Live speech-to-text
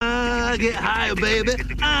I get higher, baby.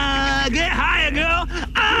 I get higher, girl.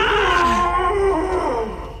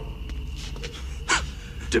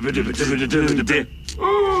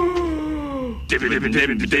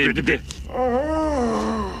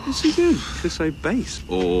 What's he do? Could say bass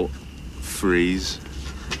or freeze.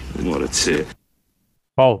 What a tip.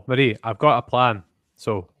 Paul, Marie, I've got a plan.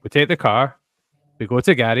 So we take the car, we go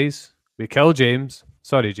to Gary's, we kill James.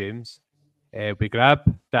 Sorry, James. We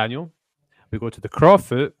grab Daniel, we go to the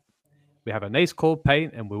Crawfoot, we have a nice cold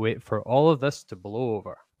pint, and we wait for all of this to blow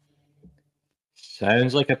over.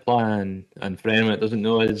 Sounds like a plan. And for anyone that doesn't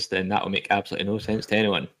know us, then that will make absolutely no sense to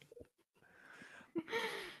anyone.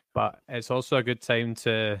 But it's also a good time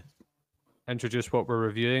to introduce what we're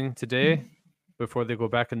reviewing today before they go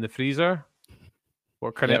back in the freezer.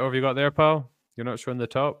 What cornetto have you got there, pal? You're not showing the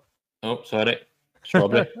top? Oh, sorry.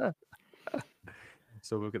 Strawberry.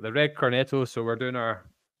 So we've got the red cornetto, so we're doing our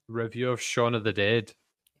review of Shaun of the Dead.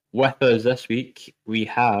 With us this week, we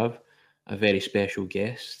have a very special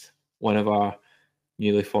guest, one of our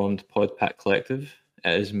newly formed Podpack Collective.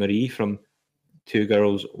 It is Marie from Two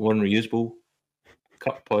Girls, One Reusable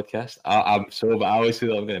Cup podcast. I'm sorry, but I always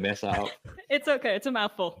feel I'm going to mess that up. It's okay. It's a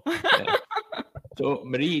mouthful. Yeah. So,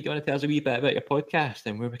 Marie, do you want to tell us a wee bit about your podcast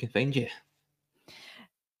and where we can find you?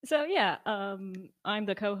 So yeah, I'm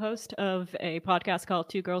the co-host of a podcast called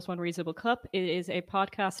Two Girls, One Reasonable Cup. It is a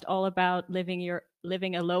podcast all about living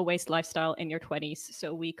a low-waste lifestyle in your 20s.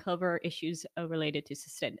 So we cover issues related to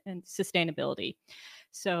sustainability.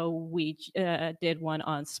 So we did one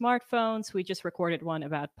on smartphones. We just recorded one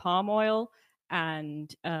about palm oil,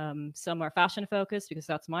 and some are fashion focused because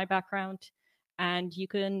that's my background. And you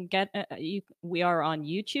can get we are on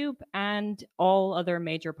YouTube and all other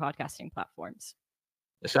major podcasting platforms.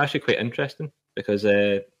 It's actually quite interesting because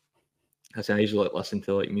I usually listen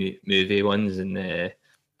to like movie ones and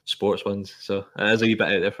sports ones, so it is a wee bit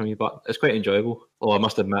out there for me, but it's quite enjoyable. Although I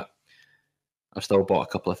must admit, I've still bought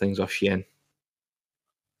a couple of things off Shaun.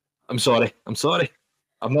 I'm sorry.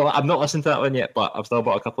 I've not listened to that one yet, but I've still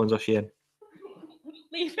bought a couple of ones off Shaun.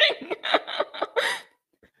 Leaving.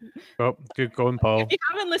 Oh, good going, Paul. If you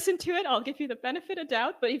haven't listened to it, I'll give you the benefit of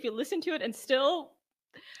doubt. But if you listen to it and still,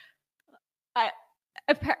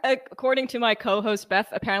 according to my co-host Beth,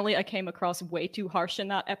 apparently I came across way too harsh in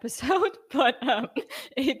that episode. But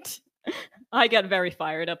I get very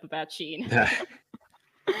fired up about Shaun.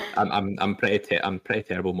 I'm pretty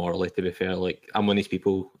terrible morally, to be fair. Like, I'm one of these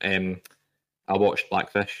people. I watched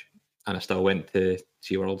Blackfish, and I still went to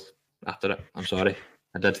SeaWorld after it. I'm sorry,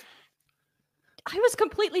 I did. I was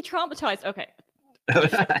completely traumatized. Okay.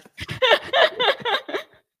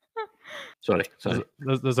 Sorry.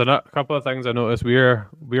 There's a couple of things I noticed. We're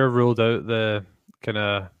ruled out the kind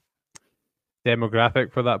of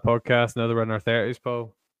demographic for that podcast now that we're in our 30s,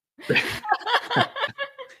 Paul.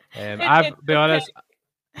 Be honest,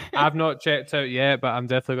 I've not checked out yet, but I'm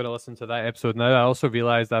definitely going to listen to that episode now. I also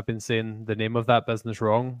realised I've been saying the name of that business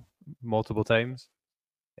wrong multiple times.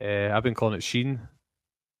 I've been calling it Sheen.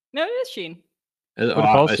 No, it is Shaun.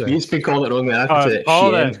 He's been calling it wrong.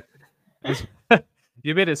 Paul, then.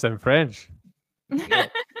 You made it sound French.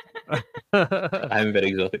 I'm very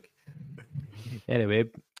exotic. Anyway,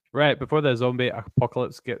 right, before the zombie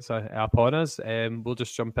apocalypse gets upon us, we'll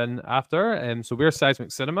just jump in after. So we're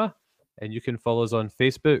Seismic Cinema, and you can follow us on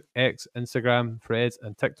Facebook, X, Instagram, Threads,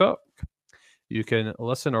 and TikTok. You can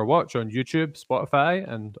listen or watch on YouTube, Spotify,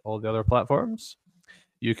 and all the other platforms.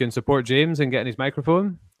 You can support James in getting his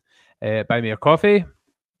microphone. Buy me a coffee.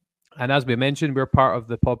 And as we mentioned, we're part of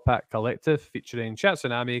the Podpack Collective, featuring Chat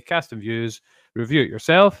Tsunami, Cast and Views, Review It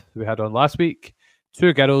Yourself, we had on last week,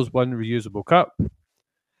 Two Girls, One Reusable Cup,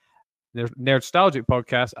 Nerdstalgic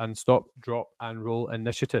Podcast, and Stop, Drop, and Roll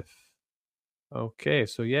Initiative. Okay,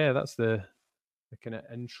 so yeah, that's the kind of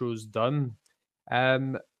intros done.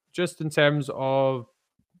 Just in terms of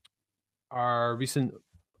our recent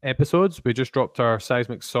episodes, we just dropped our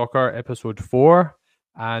Seismic Soccer episode 4.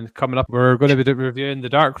 And coming up, we're going to be reviewing The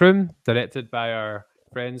Dark Room, directed by our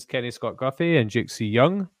friends Kenny Scott Guffey and Jake C.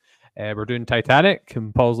 Young. We're doing Titanic,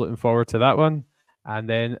 and Paul's looking forward to that one. And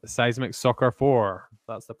then Seismic Soccer 4.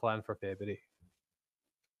 That's the plan for February.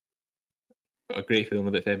 Got a great feeling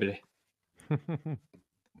about February.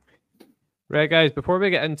 Right, guys, before we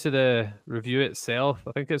get into the review itself,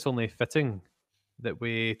 I think it's only fitting that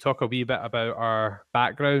we talk a wee bit about our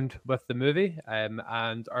background with the movie and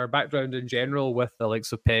our background in general with the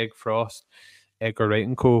likes of Peg, Frost, Edgar Wright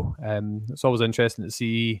and Co. It's always interesting to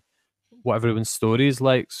see what everyone's story is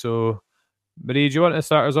like. So, Marie, do you want to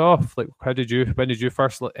start us off? Like, when did you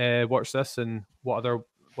first watch this, and what other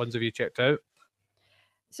ones have you checked out?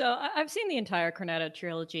 So I've seen the entire Cornetto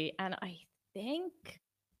trilogy, and I think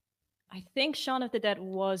I think Shaun of the Dead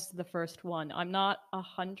was the first one. I'm not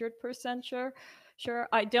 100% sure.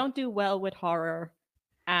 I don't do well with horror,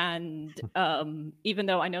 and even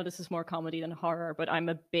though I know this is more comedy than horror, but I'm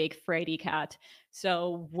a big fraidy cat.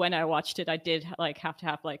 So when I watched it, I did like have to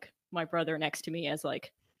have like my brother next to me as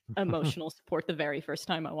like emotional support the very first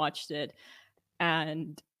time I watched it.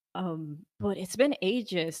 And but it's been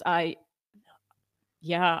ages. I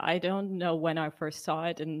don't know when I first saw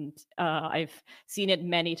it, and I've seen it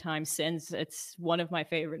many times since. It's one of my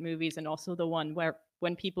favorite movies, and also the one where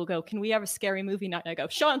when people go, "Can we have a scary movie night?" I go,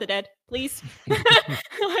 "Shaun of the Dead, please."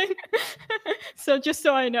 Like, so just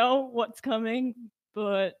so I know what's coming.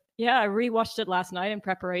 But yeah, I rewatched it last night in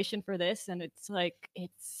preparation for this, and it's like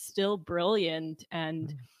it's still brilliant.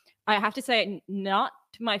 And I have to say, not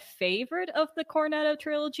my favorite of the Cornetto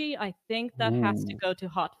trilogy. I think that has to Ooh. go to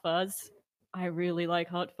Hot Fuzz. I really like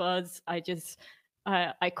Hot Fuzz.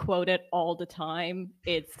 I quote it all the time.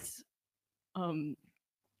 It's um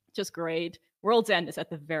just great. World's End is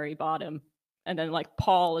at the very bottom, and then like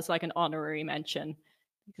Paul is like an honorary mention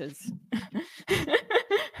because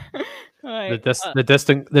like, The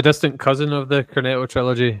distant cousin of the Cornetto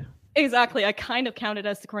trilogy. exactly. I kind of count it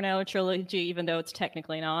as the Cornetto trilogy, even though it's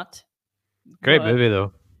technically not. Great But movie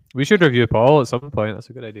though. We should review Paul at some point. That's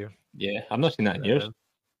a good idea. Yeah, I've not seen that in years.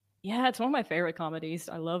 yeah, it's one of my favorite comedies.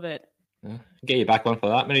 I love it. Get you back on for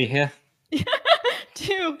that, Marie. Here.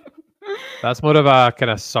 Too. That's more of a kind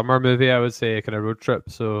of summer movie, I would say, kind of road trip.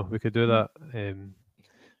 So we could do that.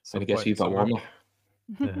 I guess you've got warmer.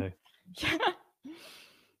 Yeah. Yeah.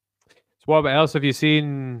 So what else have you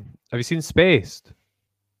seen? Have you seen Spaced?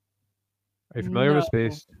 Are you familiar with No.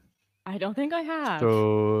 Spaced? I don't think I have.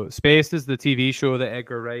 So Spaced is the TV show that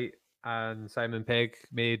Edgar Wright and Simon Pegg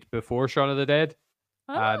made before Shaun of the Dead.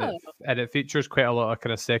 Oh. And it features quite a lot of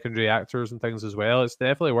kind of secondary actors and things as well. It's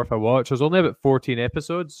definitely worth a watch. There's only about 14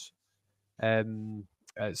 episodes.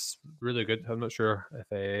 It's really good. I'm not sure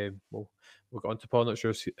if we'll get on to Paul. I'm not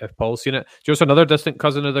sure if Paul's seen it. Just another distant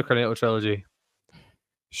cousin of the Cornetto trilogy.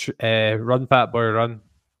 Run, Fat Boy, Run.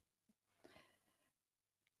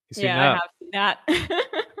 You seen Yeah, that? I have seen that.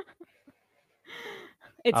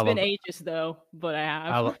 It's been ages though, but I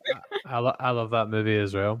have. I love that movie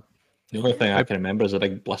as well. The only thing I can remember is a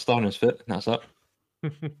big blister on his foot, and that's it.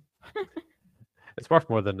 It's worth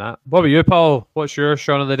more than that. What about you, Paul? What's your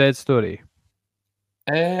Shaun of the Dead story?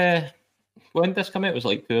 When did this come out? It was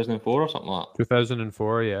like 2004 or something like that.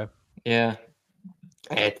 2004, yeah. Yeah.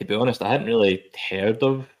 To be honest, I hadn't really heard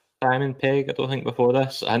of Simon Pegg, I don't think, before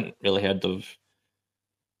this. I hadn't really heard of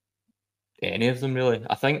any of them, really.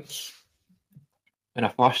 I think when I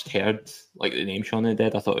first heard like the name Shaun of the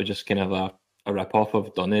Dead, I thought it was just kind of a rip-off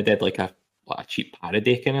of Dawn of the Dead, like a cheap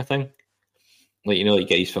parody kind of thing. Like, you know, like you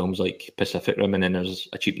get these films like Pacific Rim, and then there's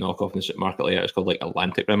a cheap knockoff in the supermarket later. It's called like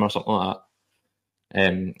Atlantic Rim or something like that.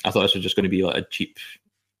 I thought this was just going to be like a cheap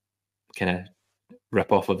kind of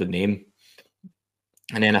rip-off of the name.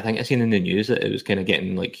 And then I think I seen in the news that it was kind of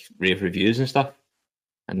getting like rave reviews and stuff.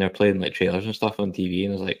 And they're playing like trailers and stuff on TV.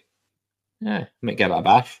 And I was like, yeah, I might give it a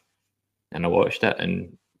bash. And I watched it,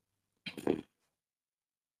 and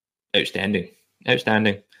outstanding.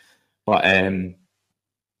 But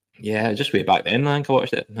yeah, just way back then, I think I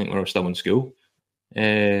watched it. I think we were still in school.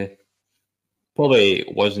 Probably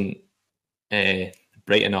wasn't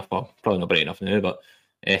bright enough, well, probably not bright enough now, but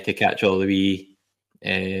to catch all the wee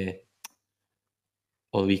kind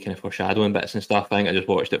of foreshadowing bits and stuff. I think I just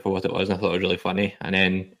watched it for what it was, and I thought it was really funny. And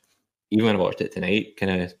then even when I watched it tonight,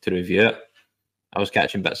 kind of to review it, I was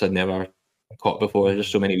catching bits I'd never caught before. There's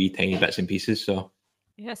just so many wee tiny bits and pieces. So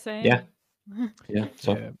Yeah, same. yeah.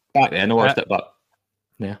 So back then I watched it, but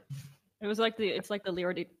yeah. It was like it's like the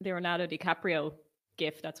Leonardo DiCaprio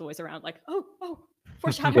gif that's always around, like, oh,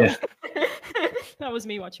 foreshadowing. That was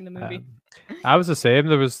me watching the movie. I was the same.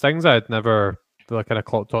 There was things I'd never kind of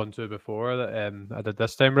clocked on to before that I did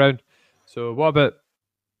this time round. So what about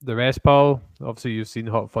the rest, Paul? Obviously, you've seen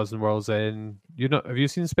Hot Fuzz and World's End. Have you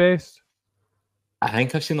seen Spaced? I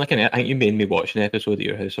think I've seen I think you made me watch an episode at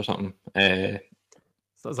your house or something. I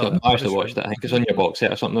actually watched it. I think it's on your box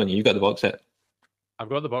set or something. Don't you? You got the box set. I've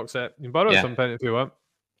got the box set. You can borrow it sometime if you want.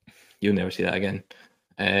 You'll never see that again.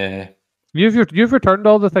 You've returned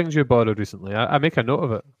all the things you borrowed recently. I make a note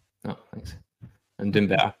of it. Oh, thanks. I'm doing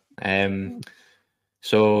better.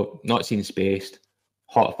 So not seen Spaced.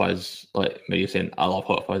 Hot Fuzz, like Maria saying, I love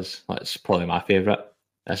Hot Fuzz. That's probably my favourite.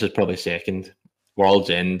 This is probably second. World's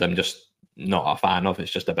End, I'm just not a fan of.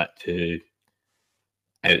 It's just a bit too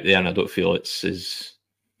out there, and I don't feel it's as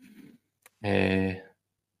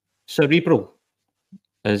cerebral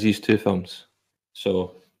as these two films.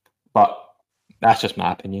 So, but that's just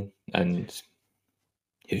my opinion, and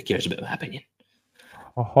who cares about my opinion?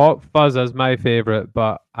 Hot Fuzz is my favorite,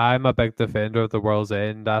 but I'm a big defender of The World's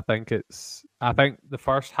End. I think the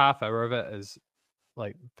first half hour of it is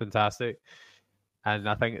like fantastic, and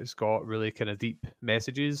I think it's got really kind of deep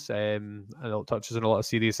messages, and it touches on a lot of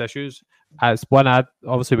serious issues. As one ad,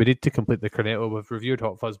 obviously we need to complete the Cornetto. We've reviewed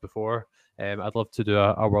Hot Fuzz before. I'd love to do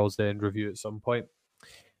a World's End review at some point.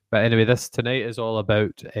 But anyway, this tonight is all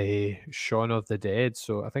about a Shaun of the Dead.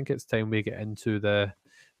 So I think it's time we get into the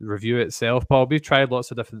review itself. Paul, we've tried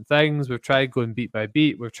lots of different things. We've tried going beat by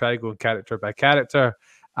beat. We've tried going character by character.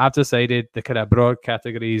 I've decided the kind of broad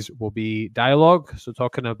categories will be dialogue. So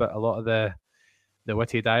talking about a lot of the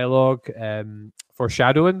witty dialogue,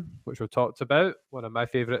 foreshadowing, which we've talked about, one of my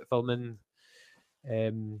favourite filming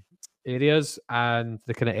areas, and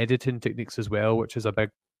the kind of editing techniques as well, which is a big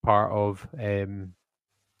part of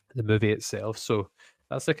the movie itself. So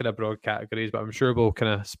that's the kind of broad categories, but I'm sure we'll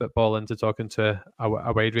kind of spitball into talking to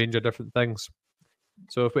a wide range of different things.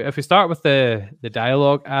 So if we start with the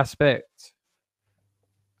dialogue aspect,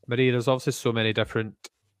 Marie, there's obviously so many different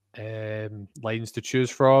lines to choose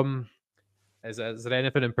from. Is there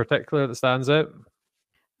anything in particular that stands out?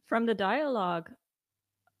 From the dialogue,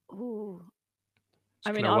 ooh,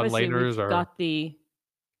 I mean, Kind of obviously one-liners we've or got the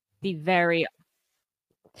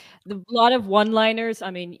lot of one-liners.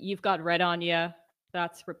 I mean, you've got Red Anya,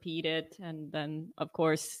 that's repeated, and then of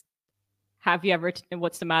course, have you ever?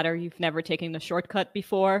 What's the matter? You've never taken the shortcut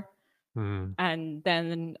before, and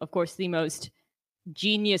then of course the most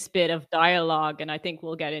genius bit of dialogue, and I think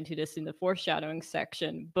we'll get into this in the foreshadowing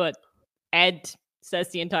section, but Ed says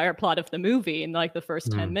the entire plot of the movie in like the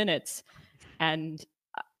first 10 minutes. And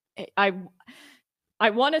I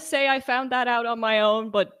want to say I found that out on my own,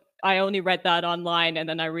 but I only read that online and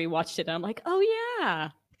then I rewatched it and I'm like, oh yeah.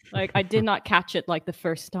 Like I did not catch it like the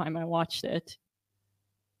first time I watched it.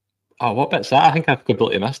 Oh, what bit's that? I think I've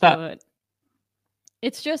completely missed that. But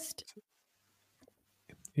it's just...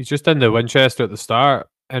 He's just in the Winchester at the start.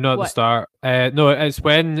 Not at the start. No, it's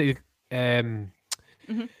when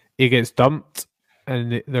he gets dumped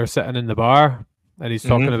and they're sitting in the bar and he's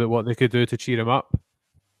talking about what they could do to cheer him up.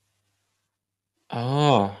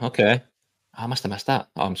 Oh, okay. I must have missed that.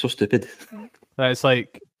 Oh, I'm so stupid. It's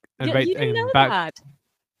like... you didn't know that.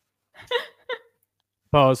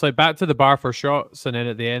 Well, it's like back to the bar for shots, and then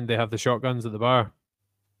at the end they have the shotguns at the bar.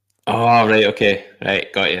 Oh, right, okay.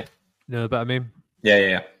 Right, got you. You know what I mean?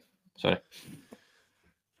 Yeah. Sorry.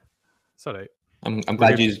 It's all right. I'm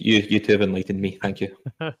glad you two have enlightened me. Thank you.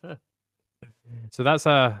 So that's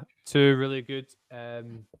two really good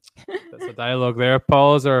that's a dialogue there.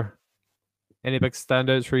 Paul, is there any big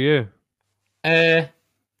standouts for you? I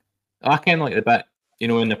kind of like the bit,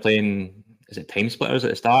 when they're playing, is it Time Splitters at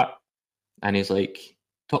the start? And he's like,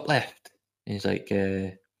 top left. And he's like,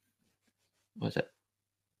 what is it?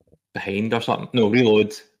 Behind or something? No,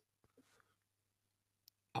 reload.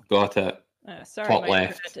 I've got it. Sorry, top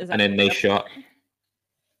left. And then nice shot.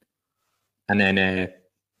 And then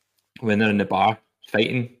when they're in the bar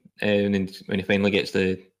fighting, and then when he finally gets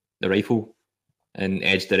the rifle, and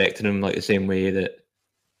Ed's directing him like the same way that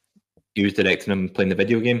he was directing him playing the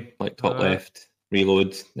video game, like top left,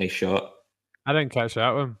 reload, nice shot. I didn't catch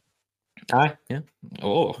that one. Aye, yeah.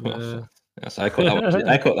 Oh, yes, I caught that one.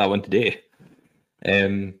 I caught that one today.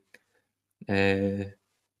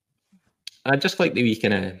 I just like the wee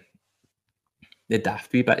kind of the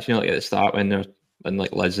daft wee bits, like at the start when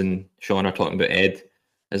like Liz and Shaun are talking about Ed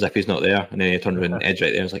as if he's not there, and then he turns around and Ed's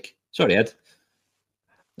right there. And it's like, sorry, Ed.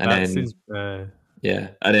 And yeah,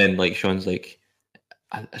 and then like Shaun's like,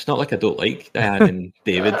 it's not like I don't like Diane and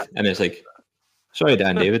David, and it's like, sorry,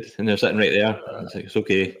 Dan, David, and they're sitting right there. And it's like, it's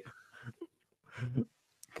okay.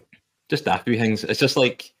 Just daft wee things. It's just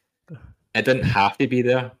like it didn't have to be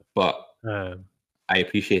there, but I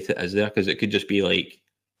appreciate it as there because it could just be like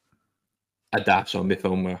a daft zombie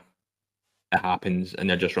film where it happens and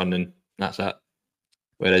they're just running. That's it.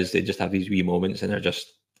 Whereas they just have these wee moments and they're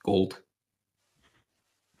just gold.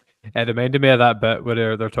 It reminded me of that bit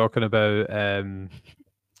where they're talking about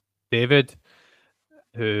David,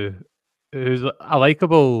 who's a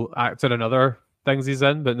likable actor in other things he's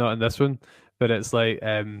in, but not in this one. But it's like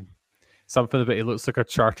something about he looks like a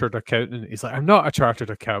chartered accountant. He's like, I'm not a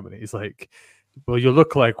chartered accountant. He's like, well, you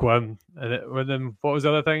look like one. And then what was the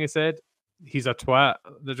other thing he said? He's a twat.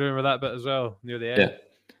 Did you remember that bit as well near the end? Yeah.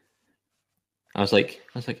 I was like,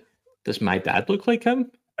 does my dad look like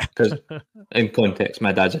him? Because in context,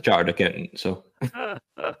 my dad's a chartered accountant. So,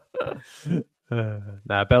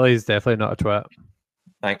 nah, Billy's definitely not a twat.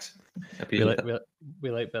 Thanks. We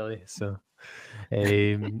like Billy. So,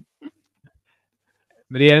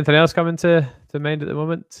 Maria, anything else coming to mind at the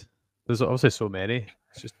moment? There's obviously so many.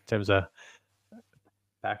 It's just in terms of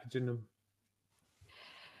packaging them.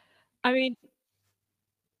 I mean,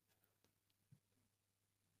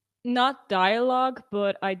 not dialogue,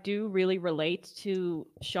 but I do really relate to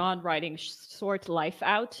Shaun writing Sword's life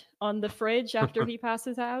out on the fridge after he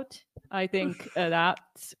passes out. I think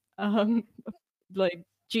that's like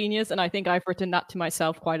genius, and I think I've written that to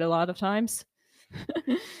myself quite a lot of times.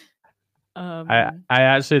 I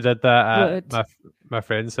actually did that at but- my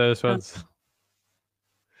friend's house once.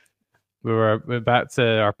 We went back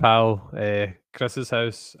to our pal Chris's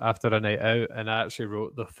house after a night out, and I actually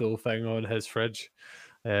wrote the full thing on his fridge.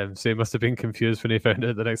 So he must have been confused when he found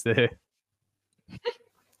it the next day.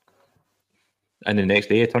 And the next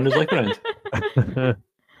day, he turned his life around.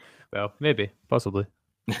 Well, maybe, possibly.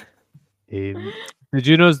 Did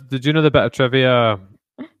you know the bit of trivia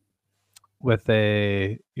with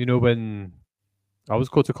when I always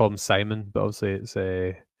go to call him Simon, but obviously it's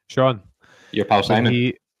Shaun. Your pal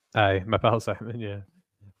Simon. My pal Simon. Yeah,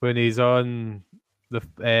 when he's on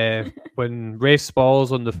the when Rafe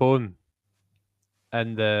Spall's on the phone,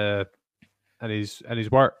 and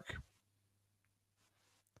his work.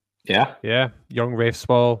 Yeah. Young Rafe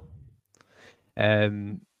Spall.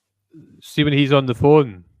 See when he's on the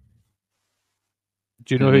phone.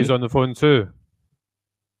 Do you know who's on the phone too?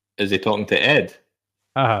 Is he talking to Ed?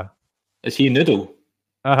 Uh-huh. Is he Noodle?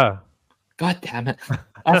 Uh-huh. God damn it.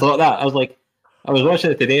 I thought that. I was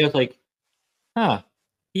watching it today, I was like,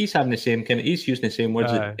 he's having the same he's using the same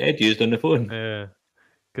words that Ed used on the phone. Yeah.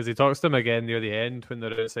 Because he talks to him again near the end when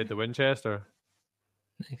they're outside the Winchester.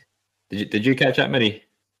 Did you catch that, Mary?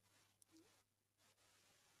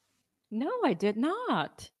 No, I did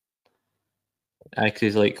not. Because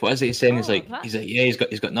he's like, what is it he's saying? Oh, he's like, yeah, he's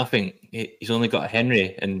got nothing. He's only got a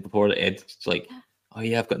Henry, and before Ed's like, oh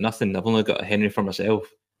yeah, I've got nothing. I've only got a Henry for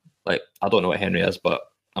myself. Like, I don't know what Henry is, but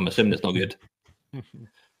I'm assuming it's not good.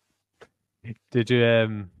 Did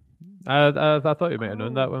you? I thought you might have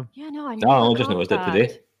known that one. Yeah, no, I just noticed it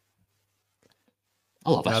today.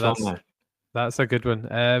 I love this film, man. That's a good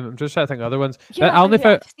one. I'm just trying to think of other ones. Yeah,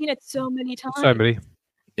 I've seen it so many times. Sorry, Marie.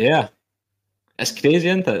 Yeah. It's crazy,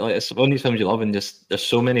 isn't it? Like, it's one of these films you love, and just there's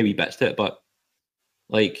so many wee bits to it. But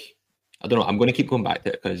like, I don't know. I'm going to keep going back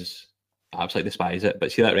to it because I absolutely despise it.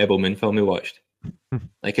 But see that Rebel Moon film we watched?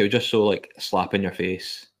 Like, it was just so like a slap in your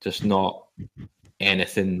face. Just not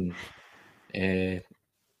anything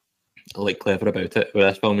like clever about it. Where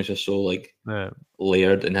this film is just so like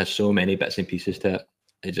layered and has so many bits and pieces to it.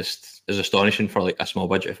 It just is astonishing for like a small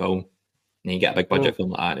budget film. And you get a big budget film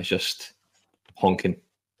like that, and it's just honking.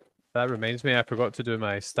 That reminds me, I forgot to do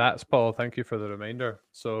my stats, Paul. Thank you for the reminder.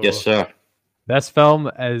 So yes, sir. This film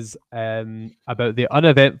is about the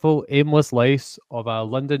uneventful, aimless life of a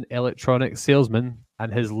London electronics salesman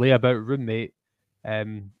and his layabout roommate,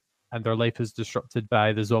 and their life is disrupted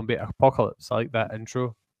by the zombie apocalypse. I like that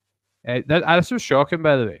intro. This was shocking,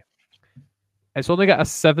 by the way. It's only got a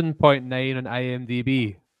 7.9 on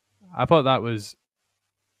IMDb. I thought that was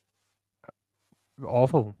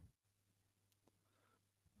awful.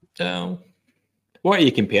 What are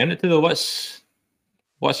you comparing it to, though? What's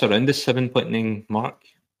around the 7.9 mark?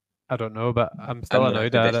 I don't know, but I'm still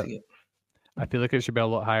annoyed at it. I feel like it should be a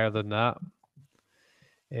lot higher than that.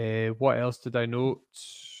 What else did I note?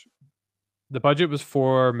 The budget was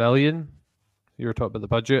 4 million. You were talking about the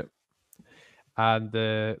budget. And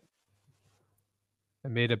it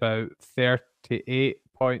made about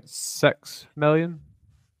 38.6 million.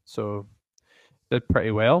 So did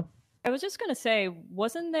pretty well. I was just going to say,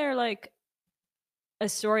 wasn't there like a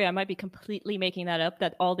story, I might be completely making that up,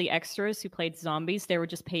 that all the extras who played zombies, they were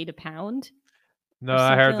just paid £1? No,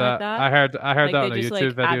 I heard that. Like I heard like that on a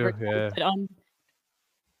YouTube video.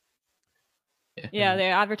 Yeah, they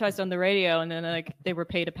advertised on the radio, and then like they were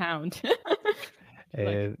paid £1.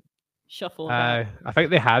 Like, shuffle. I think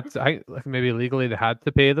they had to, I think maybe legally they had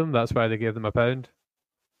to pay them. That's why they gave them £1.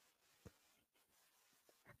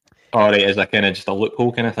 All right, is that kind of just a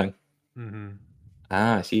loophole kind of thing? Mm-hmm.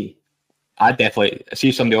 I see. I'd definitely see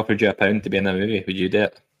if somebody offered you £1 to be in a movie. Would you do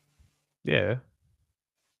it? Yeah.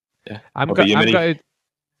 Yeah.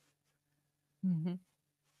 Mm-hmm.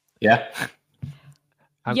 Yeah.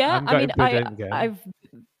 I mean,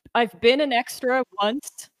 I've been an extra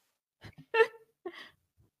once.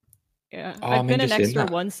 Yeah, I've been an extra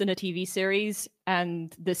once in a TV series,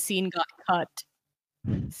 and the scene got cut.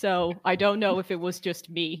 So I don't know if it was just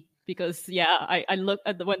me, because I looked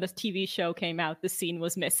at when the TV show came out, the scene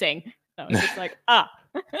was missing. I was just like,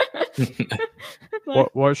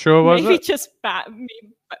 like, what show was maybe it? just bad.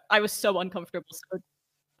 I was so uncomfortable. So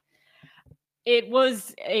It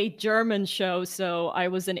was a German show, so I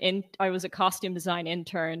was a costume design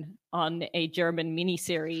intern on a German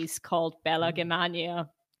miniseries called Bella Germania,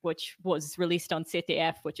 which was released on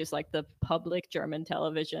ZDF, which is like the public German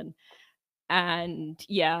television. And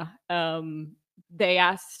yeah, they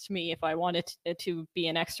asked me if I wanted to be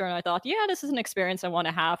an extra, and I thought, yeah, this is an experience I want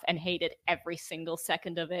to have, and hated every single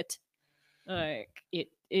second of it. Like yeah,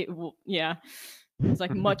 it was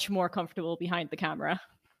like much more comfortable behind the camera.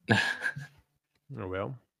 Oh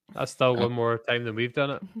well, that's still one more time than we've done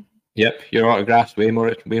it. Yep, your autograph's way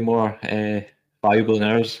more valuable than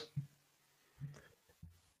ours.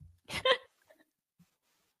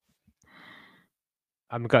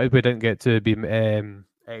 I'm gutted we didn't get to be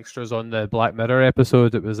extras on the Black Mirror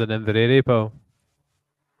episode. It was an Inverary, Paul.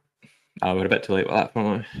 We're a bit too late with that,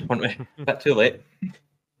 weren't we? A bit too late.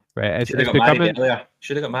 Right, Should have got married earlier.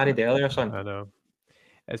 Should have got married earlier, son. I know.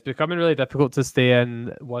 It's becoming really difficult to stay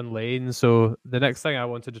in one lane. So the next thing I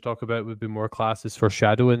wanted to talk about would be more classes for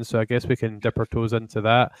shadowing. So I guess we can dip our toes into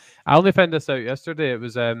that. I only found this out yesterday. It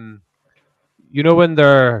was you know when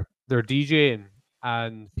they're DJing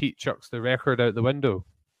and Pete chucks the record out the window.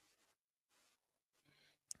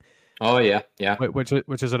 Oh yeah.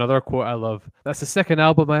 Which is another quote I love. That's the second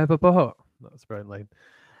album I ever bought. That's Brown Line.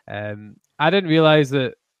 I didn't realize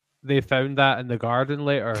that they found that in the garden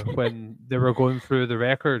later when they were going through the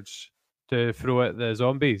records to throw at the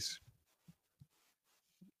zombies.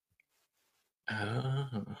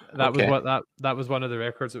 That was one of the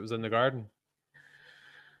records that was in the garden.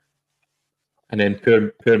 And then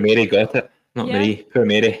poor Mary got it. Not Marie, poor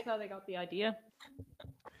Mary. That's how they got the idea. Do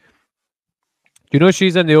you know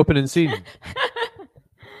she's in the opening scene?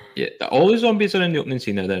 Yeah, all the zombies are in the opening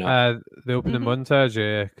scene now. They're not. The opening montage,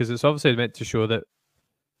 yeah, because it's obviously meant to show that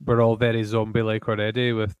we're all very zombie-like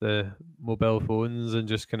already with the mobile phones and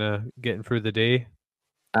just kind of getting through the day.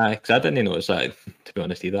 Because I didn't notice that, to be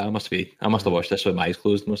honest, either. I must have watched this with my eyes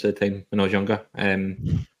closed most of the time when I was younger.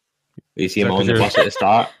 You see him on the bus at the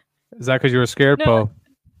start. Is that because you were scared, Paul?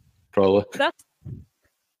 Probably.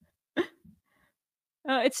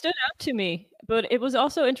 It stood out to me, but it was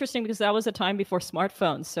also interesting because that was a time before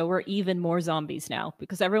smartphones, so we're even more zombies now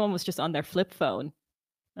because everyone was just on their flip phone.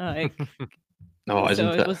 It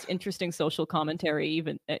was interesting social commentary,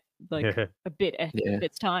 even a bit ahead of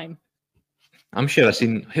its time. I'm sure I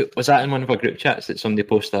seen. Was that in one of our group chats that somebody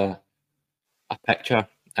posted a picture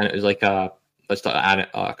and it was like a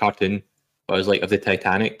cartoon, but it was like of the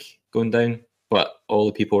Titanic going down, but all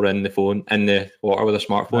the people were in the water with their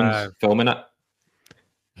smartphones filming it.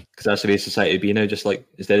 Because that's the way society would be now, just like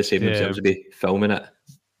instead of saving themselves, would be filming it.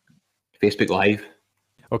 Facebook Live.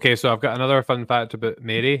 Okay, so I've got another fun fact about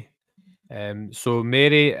Mary. So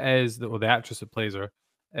Mary is the actress that plays her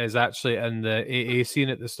is actually in the AA scene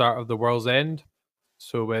at the start of The World's End.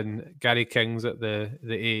 So when Gary King's at the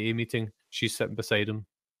AA meeting, she's sitting beside him,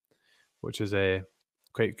 which is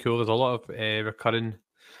quite cool. There's a lot of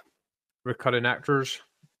recurring actors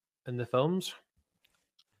in the films.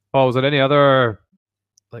 Paul, was there any other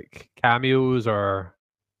like cameos or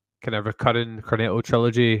kind of recurring Cornetto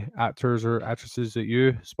trilogy actors or actresses that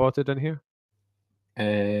you spotted in here?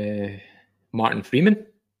 Martin Freeman.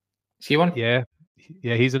 Is he one? Yeah,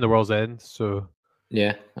 he's in The World's End. So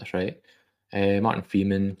yeah, that's right. Martin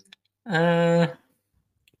Freeman. How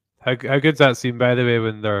good's that scene, by the way,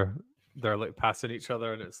 when they're like passing each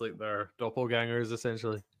other and it's like they're doppelgangers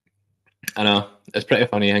essentially. I know, it's pretty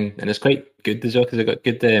funny, and it's quite good as well because they got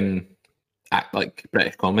good like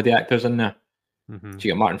British comedy actors in there. Mm-hmm. So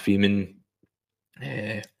you got Martin Freeman.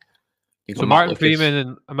 So Martin Freeman,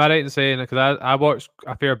 and am I right in saying, because I watched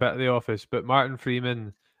a fair bit of The Office, but Martin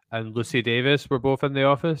Freeman and Lucy Davis were both in The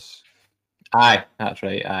Office? Aye, that's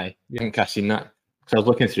right, aye. I think I've seen that. Because I was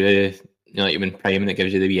looking through, like when Prime, and it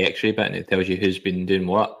gives you the wee X-ray bit, and it tells you who's been doing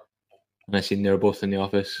what. And I seen they were both in The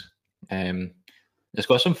Office. It's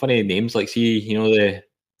got some funny names, like see, you're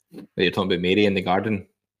talking about Mary in the garden.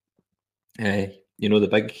 The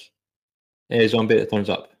big zombie that turns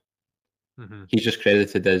up. Mm-hmm. He's just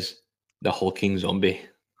credited as the hulking zombie.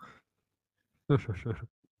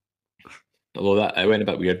 Although that I went a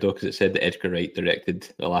bit weird though, because it said that Edgar Wright directed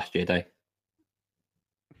The Last Jedi.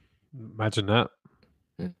 Imagine that.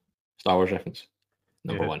 Star Wars reference.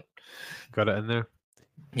 Number one. Got it in there.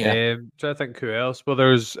 Yeah. Trying to think who else. Well,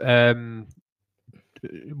 there's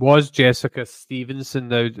was Jessica Stevenson.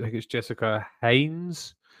 Now I think it's Jessica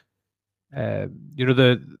Hines. His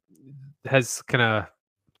kind of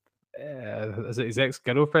is it his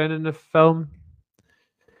ex-girlfriend in the film?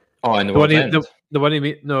 Oh, in the one he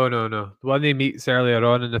meet no the one he meets earlier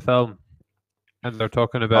on in the film, and they're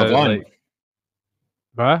talking about Yvonne. like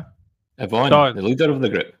what? Yvonne, the leader of the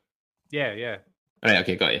group. Yeah. Right.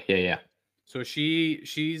 Okay. Got you. Yeah. So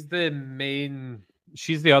she's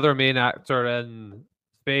the other main actor in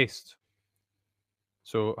Spaced.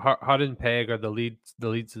 So her and Peg are the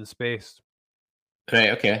leads in Spaced. Right.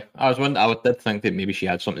 Okay. I did think that maybe she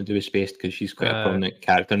had something to do with Spaced because she's quite a prominent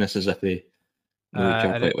character in this, as if they know each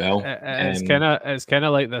other quite well. It's kind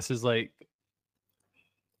of like this is like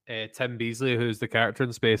Tim Beasley, who's the character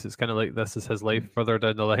in Space. It's kind of like this is his life further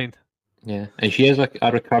down the line. Yeah, and she has like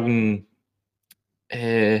a recurring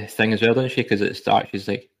thing as well, doesn't she? Because at the start she's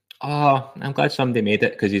like, "Oh, I'm glad somebody made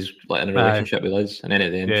it," because he's like in a relationship with Liz, and then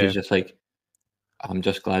at the end she's just like, "I'm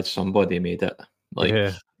just glad somebody made it," like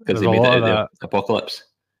because they made it out of the apocalypse.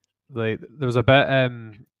 Like there was a bit,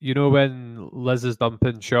 when Liz is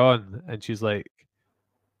dumping Shaun, and she's like,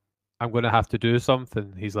 "I'm going to have to do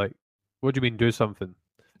something." He's like, "What do you mean do something?"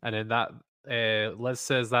 And then that Liz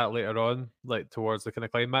says that later on, like towards the kind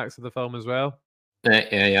of climax of the film as well.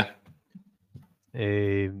 Yeah.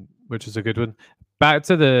 Which is a good one. Back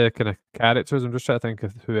to the kind of characters, I'm just trying to think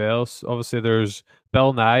of who else. Obviously, there's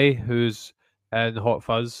Bill Nye, who's in Hot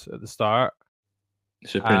Fuzz at the start.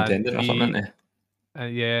 Superintendent or something, isn't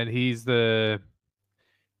he? And he's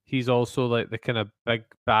also like the kind of big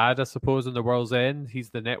bad, I suppose, in The World's End. He's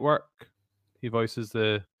the network. He voices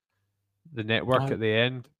the network at the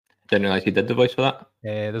end. Didn't realize he did the voice for that.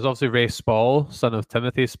 There's obviously Ray Spall, son of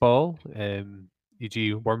Timothy Spall,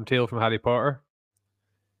 e.g. Wormtail from Harry Potter.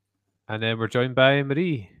 And then we're joined by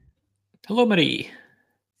Marie. Hello, Marie.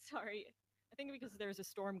 Sorry, I think because there's a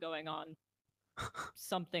storm going on,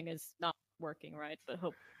 something is not working right. But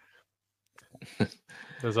hope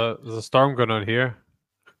there's a storm going on here.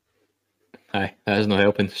 Aye, that is not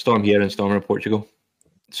helping. Storm here and storm in Portugal.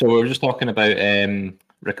 So we were just talking about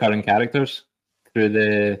recurring characters through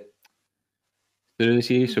the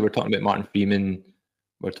series. So we're talking about Martin Freeman.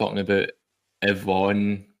 We're talking about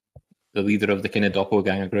Yvonne, the leader of the kind of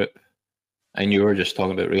doppelganger group. And you were just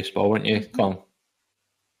talking about Ray Spall, weren't you, Colin?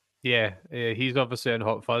 Yeah, he's obviously in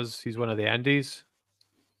Hot Fuzz. He's one of the Andes.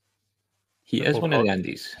 He is one of the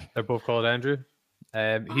Andes. They're both called Andrew.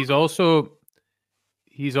 He's also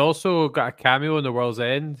got a cameo in The World's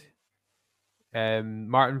End.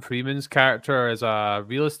 Martin Freeman's character is a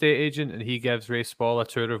real estate agent, and he gives Ray Spall a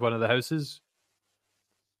tour of one of the houses.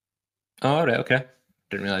 Oh, right, okay.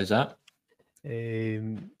 Didn't realize that.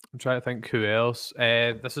 I'm trying to think who else.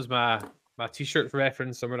 This is my t-shirt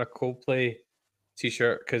reference. I'm wearing a Coldplay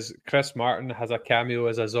t-shirt because Chris Martin has a cameo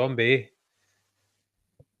as a zombie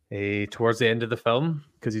towards the end of the film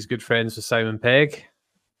because he's good friends with Simon Pegg.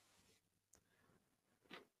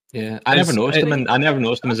 Yeah, I never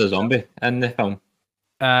noticed him as a zombie in the film.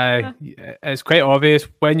 It's quite obvious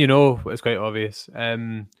when you know. It's quite obvious.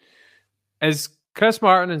 Is Chris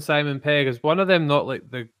Martin and Simon Pegg, is one of them not like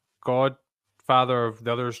the godfather of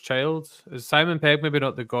the other's child? Is Simon Pegg maybe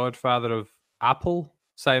not the godfather of Apple,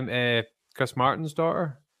 Chris Martin's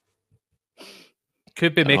daughter?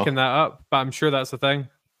 Could be making that up, but I'm sure that's the thing.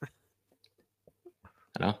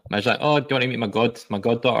 I know. I was like, oh, do you want to meet my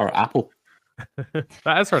goddaughter Apple?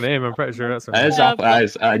 That is her name. I'm pretty sure that's her name. It is Apple. I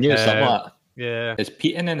knew something like that. Yeah. Is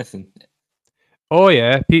Pete in anything? Oh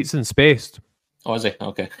yeah, Pete's in Spaced. Oh, is he?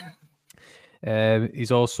 Okay.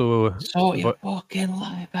 He's also you fucking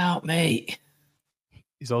lie about, mate.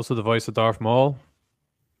 He's also the voice of Darth Maul.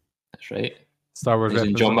 That's right. Star Wars. He's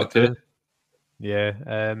in John Wick 2.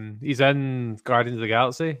 Yeah. He's in Guardians of the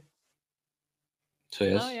Galaxy. So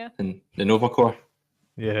he is. Oh, yeah. In the Nova Corps.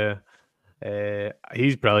 Yeah.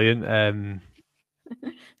 He's brilliant.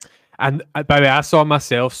 And by the way, I saw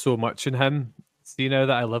myself so much in him. See, now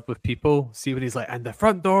that I live with people, see when he's like, and the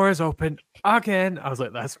front door is open again. I was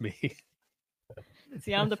like, that's me.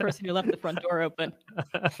 See, I'm the person who left the front door open.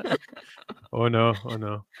 Oh no.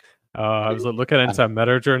 I was looking into a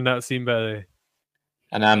mirror during that scene, by the way.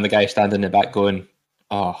 And I'm the guy standing in the back going,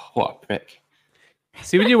 oh, what a prick.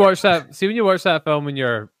 See when you watch that film when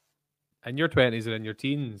you're in your 20s and in your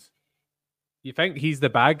teens, you think he's the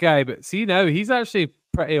bad guy, but see now he's actually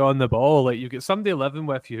pretty on the ball. Like you get somebody living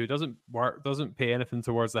with you who doesn't work, doesn't pay anything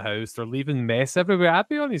towards the house, they're leaving mess everywhere. I'd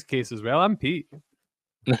be on his case as well. I'm Pete.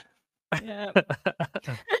 Yeah.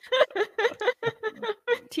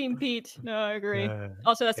 Team Pete. No, I agree.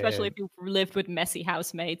 Also, especially if you've lived with messy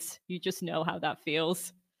housemates, you just know how that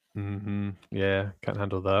feels. Mm-hmm. Yeah, can't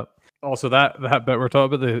handle that. Also, that bit we're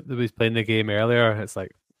talking about, that he's playing the game earlier. It's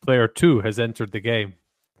like player 2 has entered the game,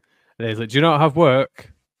 and he's like, "Do you not have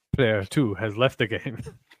work?" Player 2 has left the game.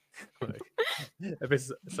 Like, if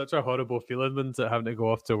it's such a horrible feeling, then to having to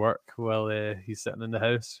go off to work while he's sitting in the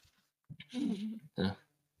house. Yeah.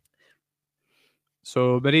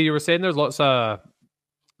 So, Marie, you were saying there's lots of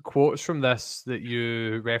quotes from this that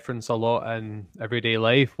you reference a lot in everyday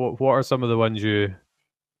life? What are some of the ones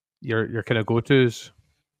your kind of go-tos?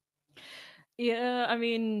 Yeah, I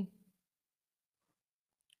mean,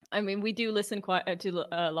 we do listen quite to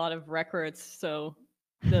a lot of records. So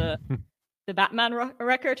the Batman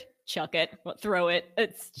record, chuck it, throw it.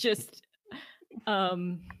 It's just,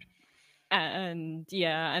 and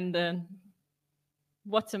yeah, and then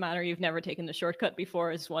what's the matter? You've never taken the shortcut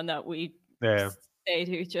before is one that we say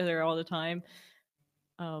to each other all the time.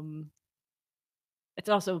 It's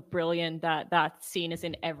also brilliant that scene is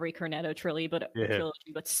in every Cornetto trilogy, but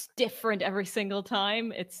it's different every single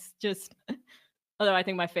time. It's just, although I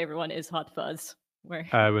think my favorite one is Hot Fuzz, where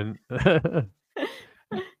when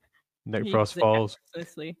Nick Frost falls.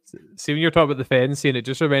 See, when you're talking about the fence scene, it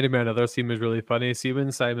just reminded me of another scene was really funny. See,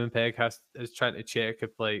 when Simon Pegg is trying to check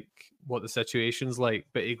if like what the situation's like,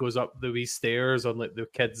 but he goes up the wee stairs on like the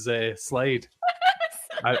kids' slide.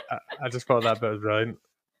 I just thought that bit was brilliant.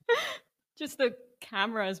 Just the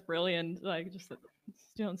camera is brilliant. Like, just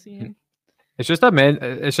don't see him. It's just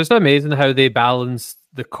amazing how they balanced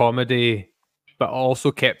the comedy, but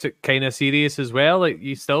also kept it kind of serious as well. Like,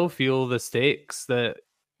 you still feel the stakes that,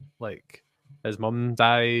 like, his mum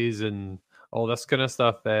dies and all this kind of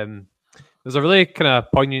stuff. There's a really kind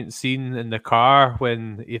of poignant scene in the car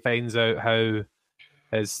when he finds out how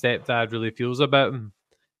his stepdad really feels about him.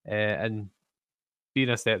 And being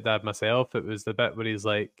a stepdad myself, it was the bit where he's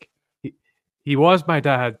like, he was my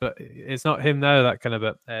dad, but it's not him now, that kind of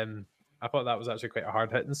bit. I thought that was actually quite a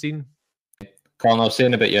hard-hitting scene. Colin, I was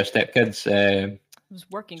saying about your stepkids. Was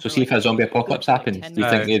working. So see if a zombie apocalypse happens, do you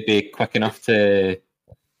think they'd be quick enough to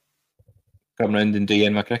come around and do you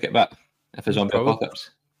in my cricket bat if a zombie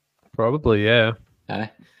apocalypse? Probably, yeah.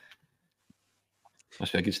 Aye.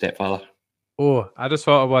 Must be a good stepfather. Oh, I just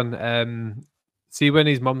thought of one. See when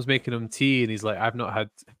his mum's making him tea and he's like, I've not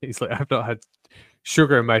had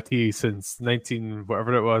sugar in my tea since 19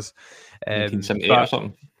 whatever it was. 1978 or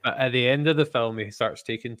something. But at the end of the film, he starts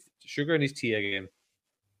taking sugar in his tea again.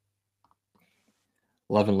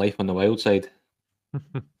 Living life on the wild side.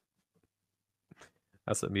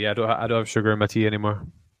 That's like me. I don't have sugar in my tea anymore.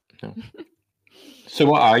 No. So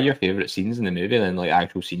what are your favourite scenes in the movie then, like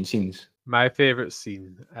actual scenes? My favourite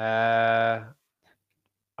scene?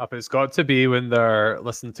 It's got to be when they're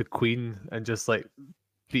listening to Queen and just like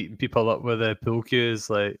beating people up with the pool cues.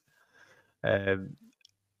 Like, I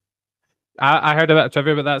heard a bit of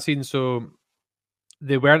trivia about that scene. So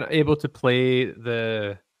they weren't able to play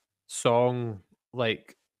the song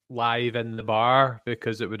like live in the bar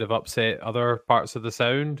because it would have upset other parts of the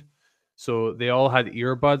sound. So they all had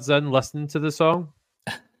earbuds in listening to the song.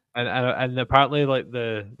 And apparently like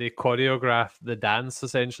they choreograph the dance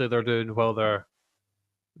essentially they're doing while they're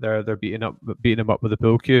beating him up with a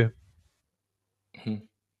pool cue.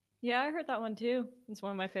 Yeah, I heard that one too. It's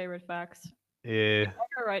one of my favorite facts. Yeah.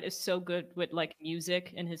 Edgar Wright is so good with like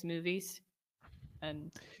music in his movies.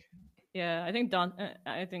 And yeah, I think Don't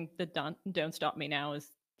Stop Me Now is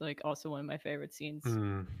like also one of my favorite scenes.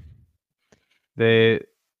 I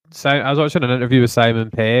was watching an interview with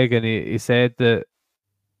Simon Pegg and he said that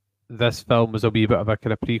this film was a wee bit of a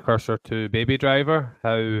kind of precursor to Baby Driver.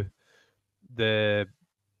 How there's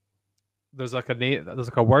like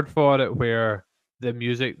a word for it where the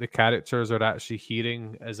music the characters are actually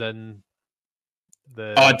hearing is in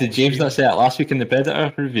the. Oh, did James not say that last week in the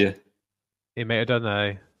Predator review? He might have done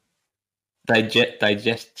that.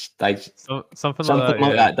 Something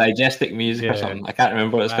like that. Digestic music or something. I can't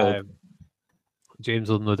remember what it's called. James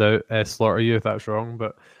will no doubt slaughter you if that's wrong,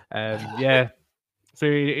 but yeah. So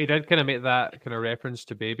he did kind of make that kind of reference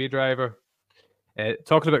to Baby Driver.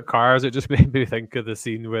 Talking about cars, it just made me think of the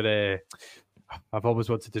scene where I've always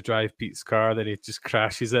wanted to drive Pete's car, then he just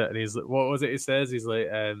crashes it, and he's like, what was it he says? He's like,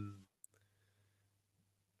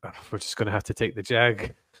 we're just going to have to take the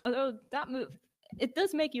Jag. Although that move, it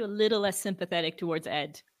does make you a little less sympathetic towards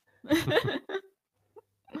Ed.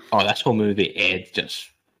 Oh, this whole movie, Ed just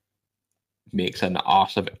makes an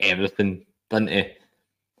arse of everything, doesn't he?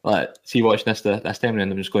 Like, see, watching this time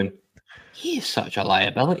around, I'm just going, he's such a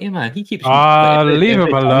liability, man. He keeps leave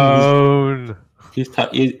him alone. He's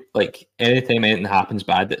like anytime anything happens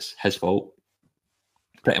bad, it's his fault.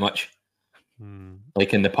 Pretty much.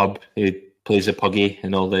 Like in the pub, he plays the puggy,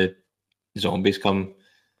 and all the zombies come.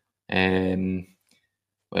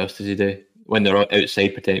 What else does he do? When they're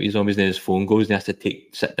outside pretending to be zombies, then his phone goes, and he has to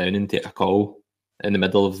sit down and take a call in the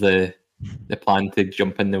middle of the plan to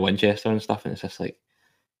jump in the Winchester and stuff, and it's just like,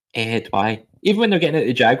 Ed, why? Even when they're getting out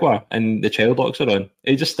the Jaguar and the child locks are on,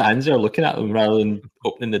 he just stands there looking at them rather than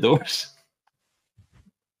opening the doors.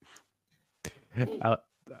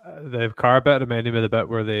 the car bit reminded me of the bit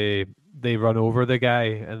where they run over the guy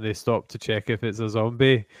and they stop to check if it's a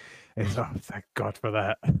zombie. And he's, oh, thank God for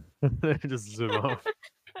that. Just zoom off.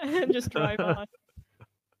 And just drive on.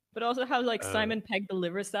 But also how like Simon Pegg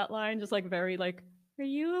delivers that line, just like very like, "Are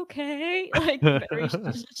you okay?" Like very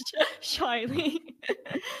shyly.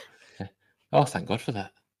 Oh, thank God for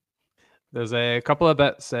that. There's a couple of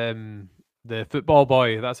bits. The football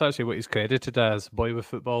boy, that's actually what he's credited as, boy with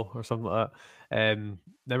football or something like that.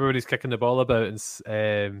 Remember when he's kicking the ball about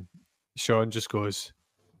and Shaun just goes,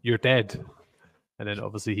 "You're dead," and then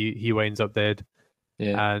obviously he winds up dead.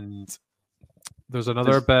 Yeah. And there's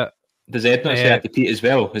another bit. Does Ed not say that to Pete as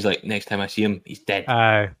well? He's like, next time I see him, he's dead.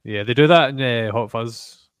 Yeah, they do that in Hot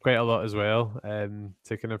Fuzz quite a lot as well.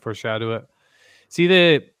 To kind of foreshadow it. See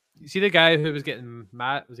the guy who was getting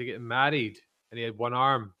was he getting married and he had one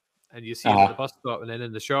arm, and you see him at the bus stop and then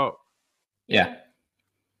in the shop. Yeah.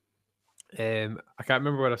 I can't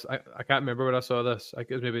remember I can't remember where I saw this. I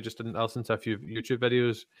guess maybe just didn't listen to a few YouTube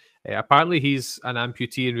videos. Apparently he's an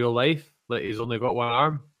amputee in real life. Like he's only got one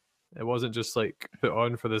arm. It wasn't just like put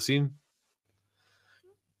on for the scene.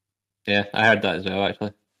 Yeah, I heard that as well,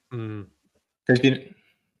 actually. Actually,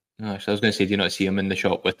 I was going to say, do you not see him in the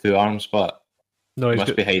shop with two arms? But no, he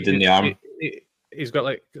must be hiding the arm. He's got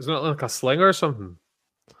like, it's not like a sling or something.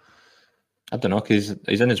 I don't know, because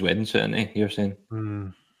he's in his wedding suit, isn't he? You're saying?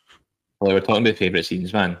 Well, we're talking about favourite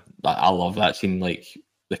scenes, man. I love that scene, like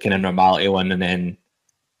the kind of normality one, and then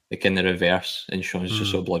the kind of reverse, and Shaun's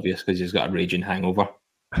just so oblivious because he's got a raging hangover.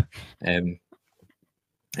 And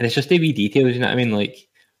it's just the wee details, you know what I mean? Like,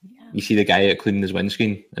 you see the guy out cleaning his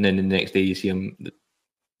windscreen, and then the next day you see him,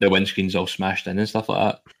 the windscreen's all smashed in and stuff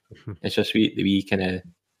like that. It's just the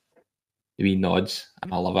wee nods,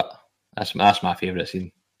 and I love it. That's my favourite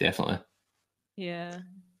scene, definitely. Yeah.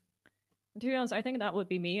 To be honest, I think that would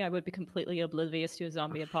be me. I would be completely oblivious to a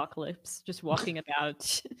zombie apocalypse, just walking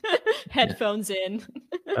about, headphones in.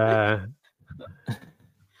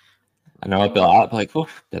 I know I'd be like, oh,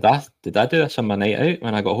 did I do this on my night out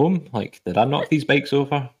when I got home? Like, did I knock these bikes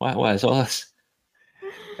over? What is all this?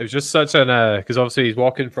 It was just such an because obviously he's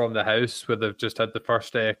walking from the house where they've just had the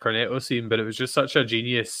first Cornetto scene, but it was just such a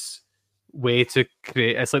genius way to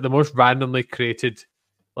create. It's like the most randomly created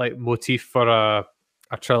like motif for a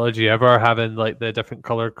trilogy ever, having like the different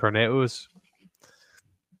colored Cornettos.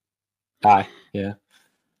 Aye, yeah.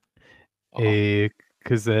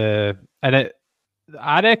 Because and it.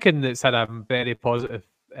 I reckon it's had a very positive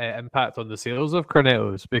impact on the sales of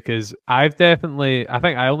Cornettos, because I think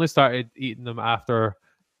I only started eating them after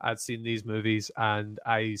I'd seen these movies, and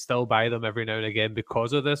I still buy them every now and again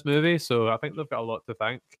because of this movie. So I think they've got a lot to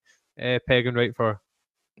thank Peg and Wright for.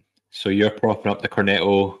 So you're propping up the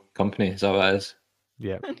Cornetto company, is that what it is?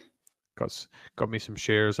 Yeah. got me some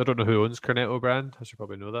shares. I don't know who owns Cornetto brand. I should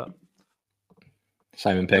probably know that.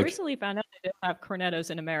 Simon Pegg. I recently found out they don't have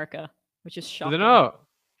Cornettos in America, which is shocking. Do they not?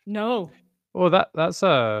 No. Oh, that's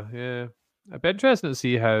yeah. It'd be interesting to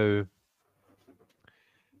see how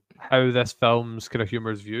this film's kind of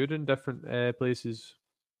humor is viewed in different places.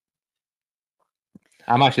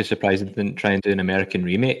 I'm actually surprised they didn't try and do an American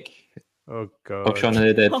remake. Oh God! Of Shaun of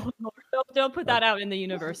the Dead. Oh, no, don't put that out in the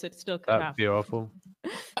universe. It still could That'd happen. be awful.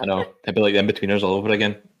 I know. It'd be like the In-Betweeners all over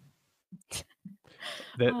again.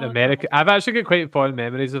 The American, I've actually got quite fond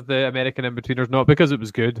memories of the American In-Betweeners, not because it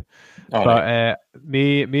was good, but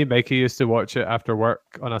me and Mikey used to watch it after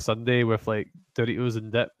work on a Sunday with like Doritos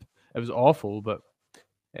and dip. It was awful, but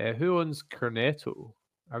who owns Cornetto?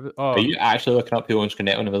 Are you actually looking up who owns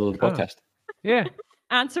Cornetto in the middle of the podcast? Yeah.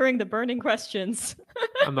 Answering the burning questions.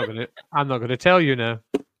 I'm not gonna tell you now.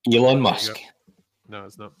 Elon Musk. No,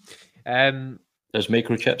 it's not. There's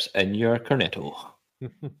microchips in your Cornetto.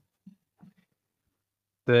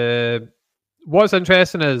 What's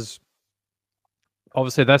interesting is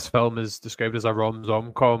obviously this film is described as a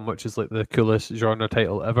rom-com, which is like the coolest genre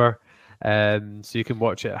title ever. So you can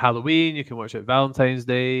watch it at Halloween, you can watch it at Valentine's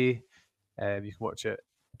Day, you can watch it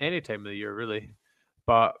any time of the year, really.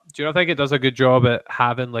 But do you not think it does a good job at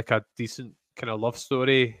having like a decent kind of love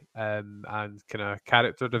story and kind of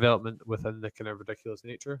character development within the kind of ridiculous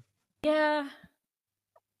nature? Yeah.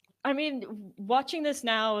 I mean, watching this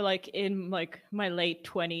now, like in like my late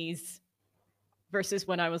 20s versus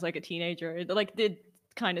when I was like a teenager, it like did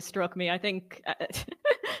kind of struck me. I think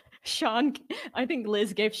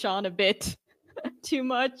Liz gave Shaun a bit too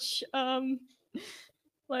much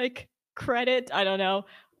like credit. I don't know.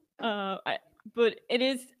 But it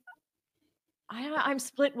is, I'm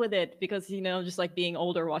split with it because, you know, just like being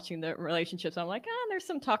older, watching the relationships, I'm like, there's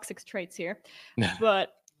some toxic traits here.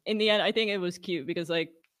 But in the end, I think it was cute because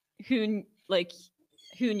like, who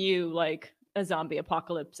knew like a zombie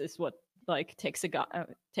apocalypse is what like takes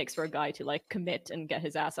for a guy to like commit and get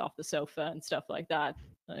his ass off the sofa and stuff like that.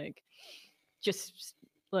 Like just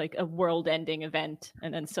like a world-ending event,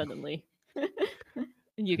 and then suddenly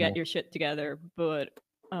you get your shit together. But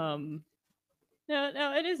no,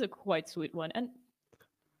 it is a quite sweet one, and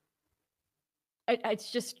I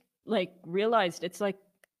just like realized it's like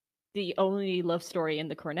the only love story in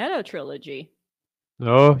the Cornetto trilogy.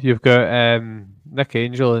 No, you've got Nick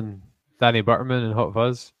Angel and Danny Butterman and Hot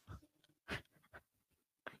Fuzz.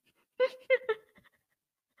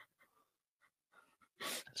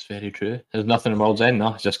 That's very true. There's nothing in World's End,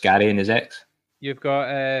 no. It's just Gary and his ex. You've got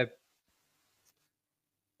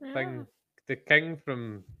the king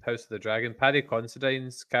from House of the Dragon, Paddy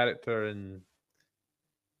Considine's character, and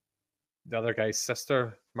the other guy's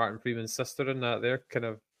sister, Martin Freeman's sister, in that. They're kind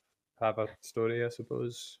of have a story, I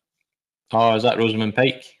suppose. Oh, is that Rosamund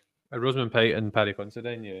Pike? Rosamund Pike and Paddy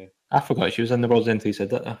Considine, yeah. I forgot she was in the World's End until you said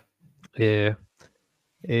that. Yeah.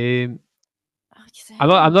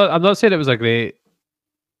 I'm not saying it was a great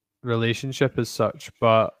relationship as such,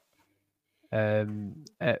 but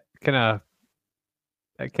it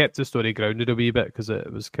kept the story grounded a wee bit because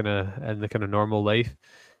it was kind of in the kind of normal life.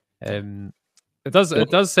 It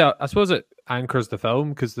does say, I suppose it anchors the film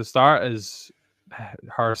because the start is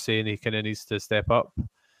her saying he kind of needs to step up,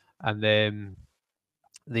 and then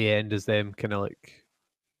the end is them kind of like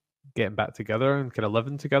getting back together and kind of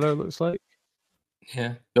living together, it looks like.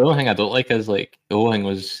 Yeah. The only thing I don't like is like the whole thing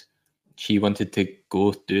was she wanted to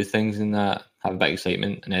go do things and that, have a bit of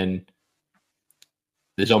excitement, and then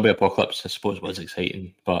the zombie apocalypse I suppose was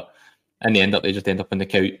exciting, but in the end they just end up on the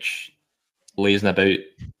couch lazing about,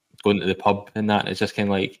 going to the pub and that. It's just kind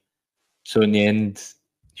of like, so in the end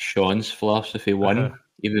Shaun's philosophy won,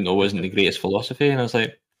 even though it wasn't the greatest philosophy, and I was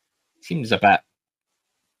like, seems a bit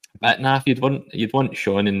naff. You'd want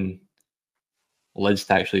Shaun and Liz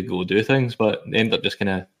to actually go do things, but they end up just kind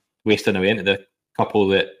of wasting away into the couple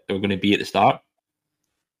that they were going to be at the start.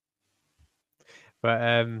 But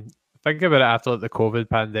think about it after like the COVID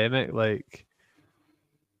pandemic, like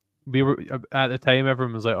we were at the time,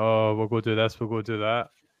 everyone was like, "Oh, we'll go do this, we'll go do that,"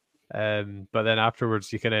 but then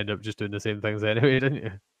afterwards, you can end up just doing the same things anyway, didn't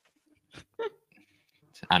you?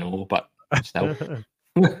 I know, but still.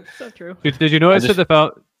 So true. Did you notice that the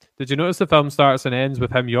film? Did you notice the film starts and ends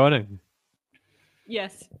with him yawning?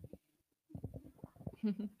 Yes.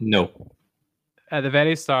 No. At the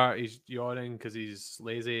very start, he's yawning because he's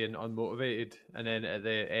lazy and unmotivated, and then at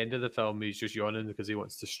the end of the film, he's just yawning because he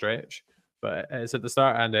wants to stretch. But it's at the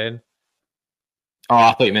start and end. Oh,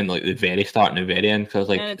 I thought you meant like the very start and the very end, because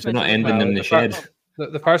like it's not ending in the shed.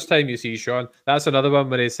 The first time you see Shaun, that's another one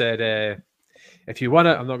where he said, "If you want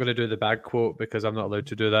to," I'm not going to do the bad quote because I'm not allowed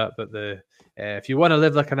to do that. But if you want to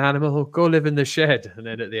live like an animal, go live in the shed. And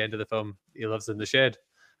then at the end of the film, he lives in the shed.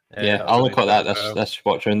 Yeah, I'll look at that this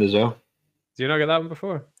watch round as well. Do you not get that one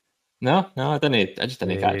before? No, I didn't. I just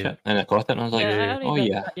didn't catch it, and I got it, and I was like, "Oh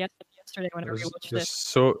yeah." Yesterday, whenever we watched there's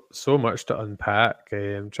this, so much to unpack.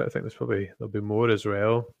 I'm trying to think. There'll be more as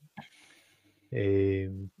well. I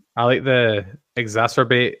like the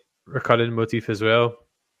exacerbate recurring motif as well.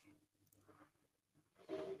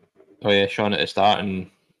 Oh yeah, Shaun at the start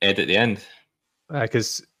and Ed at the end.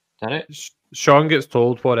 Because is that it? Shaun gets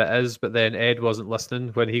told what it is, but then Ed wasn't listening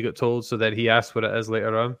when he got told, so then he asked what it is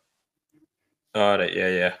later on. Oh right,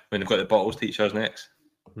 yeah. When they've got the bottles teachers next,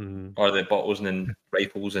 or the bottles and then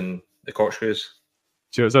rifles and the corkscrews.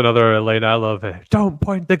 So it's another line I love. Don't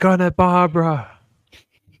point the gun at Barbara.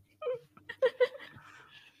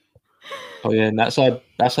 Oh yeah, and that's a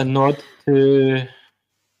nod to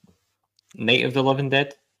Night of the Living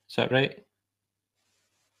Dead. Is that right?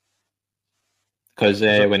 Because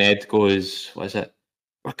when Ed goes, what is it?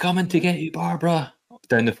 We're coming to get you, Barbara,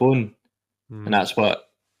 down the phone, and that's what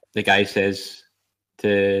the guy says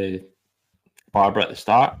to Barbara at the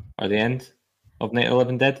start or the end of Night of the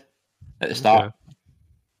Living Dead. At the start. Okay.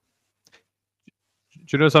 Do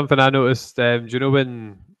you know something I noticed? Do you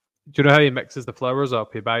know how he mixes the flowers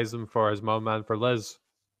up? He buys them for his mum and for Liz.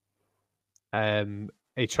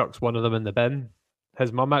 He chucks one of them in the bin.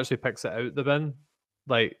 His mum actually picks it out the bin,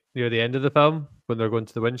 like near the end of the film when they're going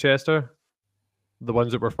to the Winchester. The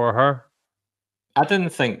ones that were for her. I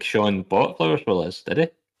didn't think Shaun bought flowers for Liz, did he?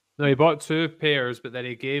 No, he bought 2 pairs, but then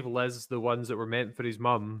he gave Liz the ones that were meant for his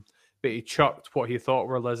mum. But he chucked what he thought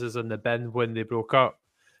were Liz's in the bin when they broke up.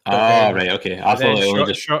 Right, okay. I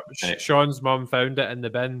thought Shaun's mum found it in the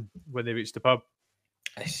bin when they reached the pub.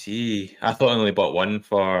 I see. I thought he only bought one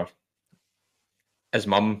for his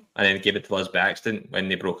mum and then gave it to Liz by accident when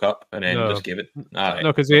they broke up, and then just gave it. Right,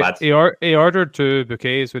 no, because he ordered 2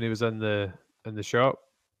 bouquets when he was in the shop.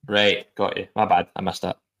 Right, got you. My bad, I missed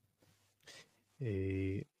that.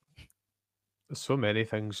 So many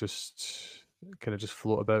things just kind of just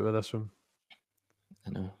float about with this one. I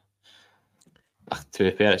know. To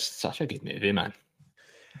be fair, it's such a good movie, man.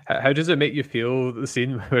 How does it make you feel, the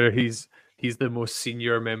scene where he's the most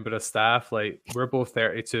senior member of staff? Like, we're both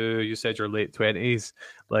 32. You said you're late 20s.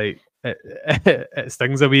 Like, it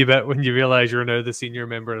stings a wee bit when you realize you're now the senior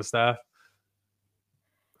member of staff.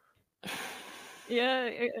 Yeah,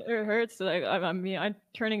 it hurts. Like, I mean, I'm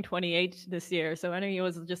turning 28 this year, so I know he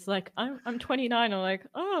was just like, I'm 29. I'm like,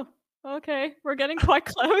 oh, okay, we're getting quite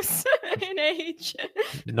close in age. I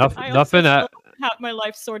also Nothing still have my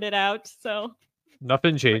life sorted out, so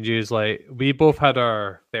nothing changes. Like, we both had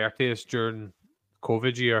our 30th during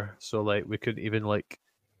COVID year, so like we couldn't even like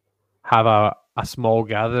have a small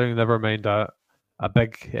gathering. Never mind a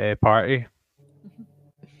big party.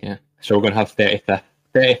 Yeah, so we're gonna have 35th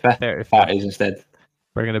 35th. parties instead.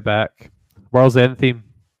 Bringing it back. World's End theme.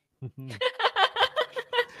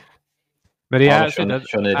 But yeah, Shaun of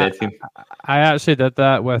the Dead theme. I actually did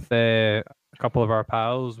that with a couple of our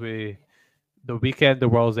pals. The weekend the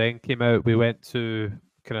World's End came out, we went to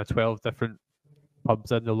kind of 12 different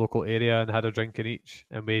pubs in the local area and had a drink in each.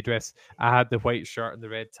 And we dressed. I had the white shirt and the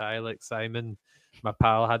red tie like Simon. My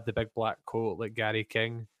pal had the big black coat like Gary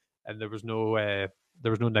King, and there was no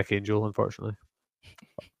Nick Angel, unfortunately.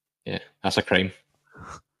 Yeah, that's a crime.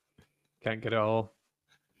 Can't get it all.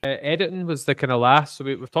 Editing was the kind of last. So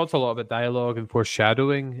we've talked a lot about dialogue and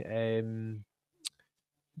foreshadowing.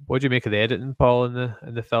 What do you make of the editing, Paul,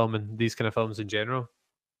 in the film and these kind of films in general?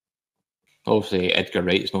 Obviously, Edgar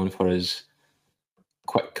Wright is known for his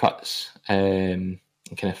quick cuts and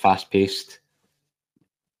kind of fast-paced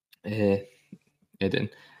editing.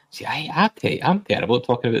 See, I'm terrible at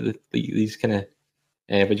talking about these kind of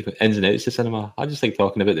ins and outs of cinema. I just like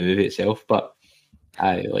talking about the movie itself, but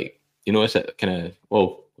I like, you notice it kind of,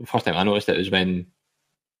 well, the first time I noticed it was when,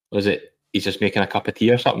 he's just making a cup of tea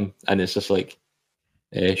or something, and it's just like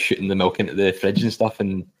shooting the milk into the fridge and stuff,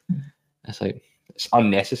 and it's like, it's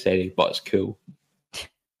unnecessary, but it's cool.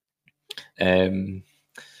 And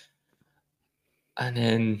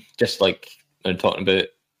then just like when I'm talking about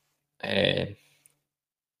when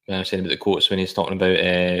I was saying about the quotes, when he's talking about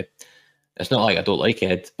it's not like I don't like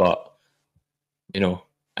Ed, but you know,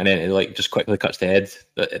 and then it like just quickly cuts to Ed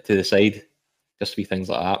to the side, just to be things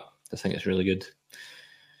like that. I think it's really good.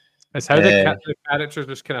 It's how the characters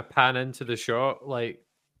just kind of pan into the shot like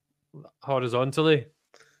horizontally.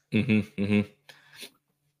 And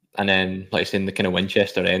then, like saying the kind of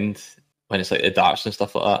Winchester end when it's like the darts and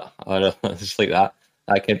stuff like that, or just like that.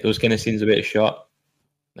 Those kind of scenes are a bit shot,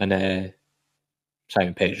 and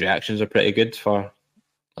Simon Pegg's reactions are pretty good for,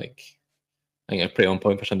 like, I think they're pretty on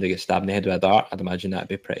point for somebody to get stabbed in the head with a dart. I'd imagine that'd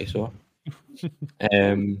be pretty sore. But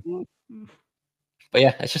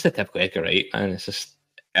yeah, it's just a typical Edgar Wright, and it's just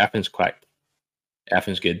everything's quick,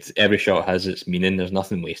 everything's good. Every shot has its meaning. There's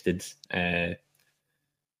nothing wasted, and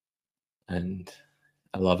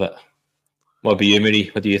I love it. What about you, Marie?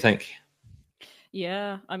 What do you think?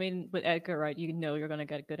 Yeah, I mean, with Edgar Wright, you know you're going to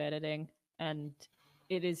get good editing, and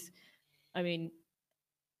it is, I mean,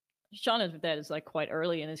 Shaun of the Dead is like quite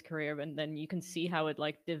early in his career, and then you can see how it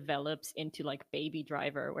like develops into like Baby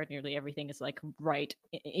Driver, where nearly everything is like right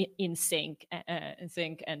in sync,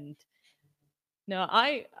 and no,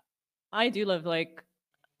 I do love like,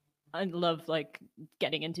 I love like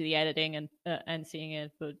getting into the editing and seeing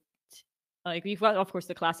it, but like we've got of course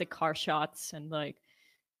the classic car shots and like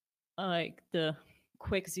the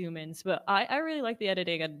quick zoom ins, but I really like the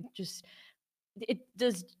editing, and just it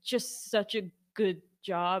does just such a good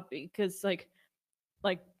job, because like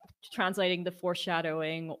translating the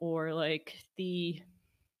foreshadowing, or like the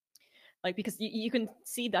like, because you can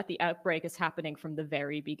see that the outbreak is happening from the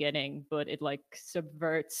very beginning, but it like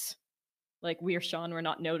subverts, like we're Shaun, we're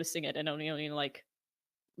not noticing it, and only like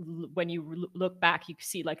when you look back you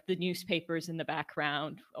see like the newspapers in the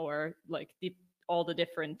background, or like all the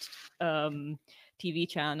different TV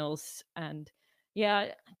channels. And yeah,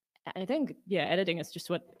 I think editing is just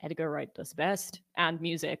what Edgar Wright does best, and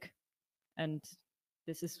music. And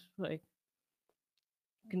this is like,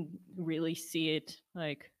 you can really see it,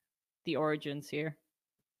 like the origins here.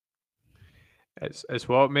 It's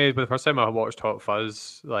what made, but the first time I watched Hot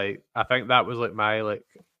Fuzz, like I think that was like my like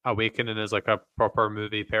awakening as like a proper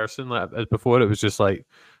movie person. Like before, it was just like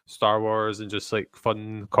Star Wars and just like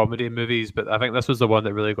fun comedy movies. But I think this was the one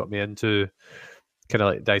that really got me into kind of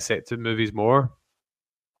like dissecting movies more.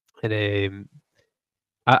 And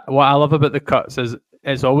what I love about the cuts is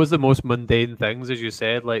it's always the most mundane things, as you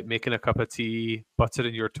said, like making a cup of tea,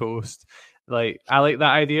 buttering your toast, Like, I like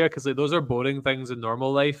that idea because like those are boring things in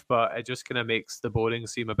normal life, but it just kind of makes the boring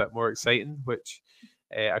seem a bit more exciting, which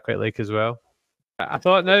I quite like as well. I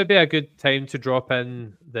thought now would be a good time to drop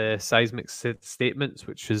in the seismic statements,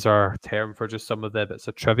 which is our term for just some of the bits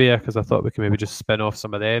of trivia, because I thought we could maybe just spin off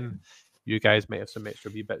some of them. You guys might have some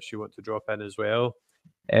extra wee bits you want to drop in as well.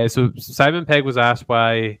 So Simon Pegg was asked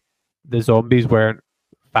why the zombies weren't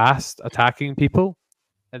fast attacking people,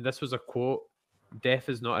 and this was a quote: "Death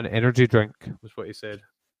is not an energy drink," was what he said.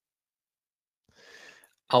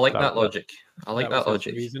 I like that logic. I like that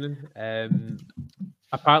logic. Reasoning.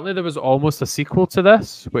 Apparently, there was almost a sequel to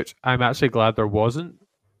this, which I'm actually glad there wasn't,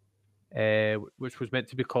 which was meant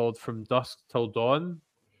to be called From Dusk Till Dawn.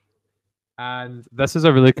 And this is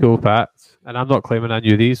a really cool fact, and I'm not claiming I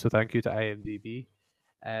knew these, so thank you to IMDb.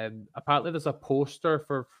 Apparently, there's a poster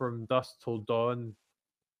for From Dusk Till Dawn,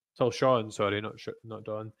 till Shaun, sorry, not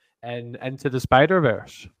Dawn, and Into the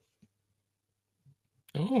Spider-Verse.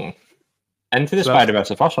 Oh, Into the Spider-Verse,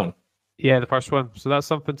 the first one. Yeah, the first one. So that's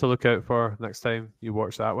something to look out for next time you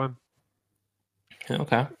watch that one.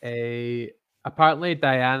 Okay. Apparently,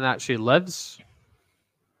 Diane actually lives.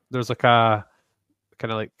 There's like a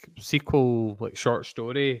kind of like sequel, like short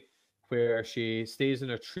story where she stays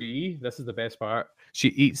in a tree. This is the best part. She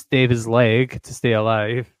eats David's leg to stay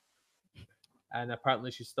alive. And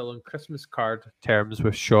apparently, she's still on Christmas card terms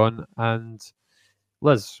with Shaun and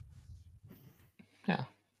Liz. Yeah.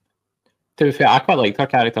 To be fair, I quite liked her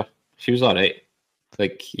character. She was alright.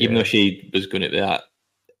 Like, even though she was going to be that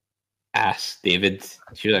ass David,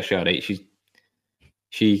 she was actually alright.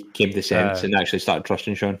 She came to sense and actually started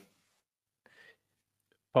trusting Shaun.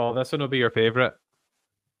 Paul, this one will be your favourite.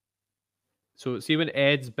 So, see when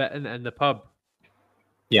Ed's bitten in the pub?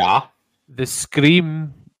 Yeah. The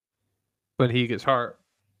scream when he gets hurt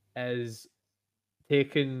is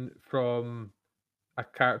taken from a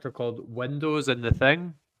character called Windows in The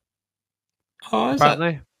Thing. Oh, is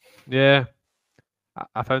apparently. it? Yeah.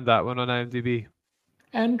 I found that one on IMDb.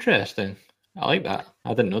 Interesting. I like that.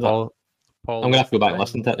 I didn't know that. Paul I'm going to have to go back and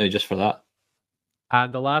listen to it now just for that.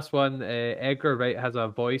 And the last one, Edgar Wright has a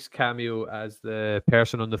voice cameo as the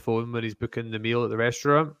person on the phone when he's booking the meal at the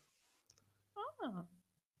restaurant. Oh.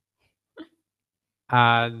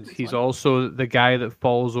 And he's also the guy that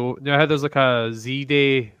falls over. You know how there's like a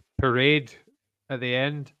Z-Day parade at the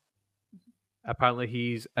end? Apparently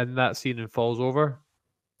he's in that scene and falls over.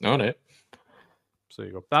 All right. So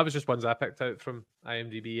you go. That was just ones I picked out from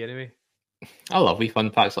IMDb anyway. I love wee fun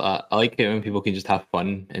facts like that. I like it when people can just have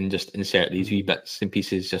fun and just insert these wee bits and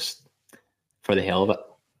pieces just for the hell of it.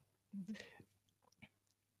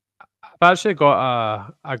 I've actually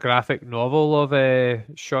got a graphic novel of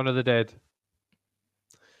Shaun of the Dead,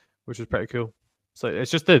 which is pretty cool. So it's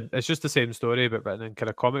just the same story but written in kind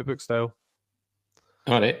of comic book style.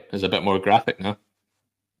 All right, it's a bit more graphic now.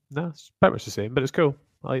 No, it's pretty much the same, but it's cool.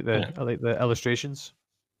 I like the illustrations.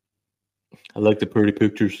 I like the pretty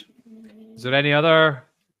pictures. Is there any other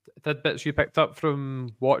tidbits you picked up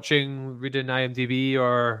from watching, reading IMDb,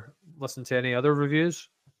 or listening to any other reviews?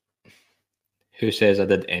 Who says I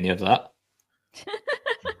did any of that?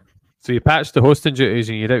 So you patched the hosting duties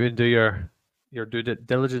and you didn't even do your due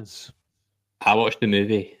diligence. I watched the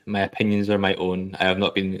movie. My opinions are my own. I have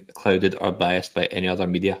not been clouded or biased by any other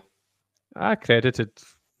media. I credited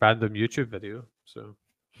random YouTube video. So,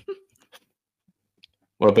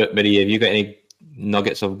 what about Maria? Have you got any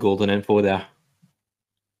nuggets of golden info there?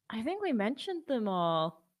 I think we mentioned them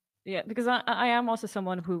all. Yeah, because I am also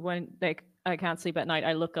someone who, when like I can't sleep at night,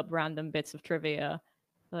 I look up random bits of trivia.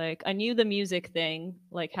 Like I knew the music thing,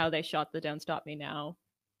 like how they shot the "Don't Stop Me Now,"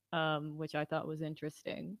 which I thought was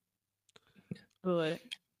interesting. But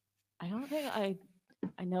I don't think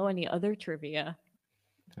I know any other trivia.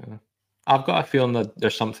 I've got a feeling that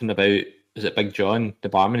there's something about, is it Big John, the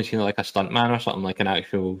barman? Is he like a stuntman or something, like an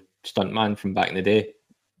actual stuntman from back in the day?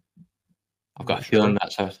 I've got a feeling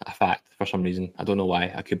that's a fact for some reason. I don't know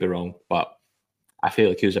why. I could be wrong, but I feel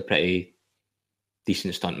like he was a pretty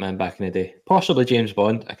decent stuntman back in the day. Possibly James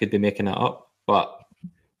Bond. I could be making that up, but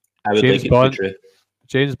I would like it to be true.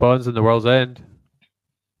 James Bond's in The World's End.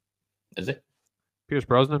 Is it? Pierce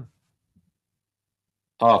Brosnan.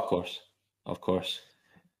 Oh, of course.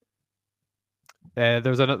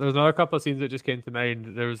 There's another couple of scenes that just came to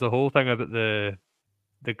mind. There was the whole thing about the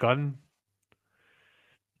gun,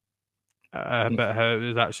 about how it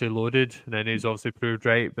was actually loaded, and then he's obviously proved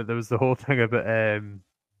right. But there was the whole thing about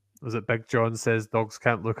was it Big John says dogs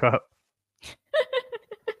can't look up?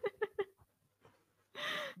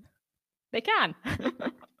 They can.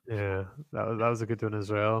 Yeah, that was a good one as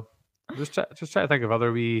well. Just try to think of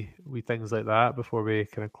other wee things like that before we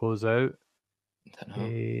kind of close out. don't know.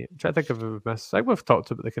 I'm trying to think of a miss. I think we've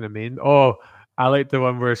talked about the kind of main. Oh, I like the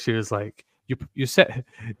one where she was like, "You said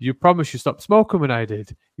you promised you stopped smoking when I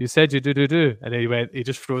did. You said you do," and then he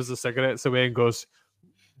just throws the cigarettes away and goes,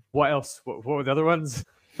 "What else? What were the other ones?"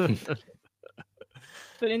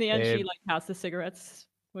 But in the end, she Um, like has the cigarettes,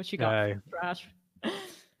 which she got Aye. from the trash.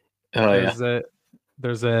 Oh yeah.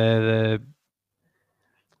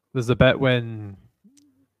 There's a bit when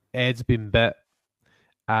Ed's been bit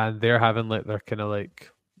and they're having like their kind of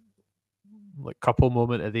like couple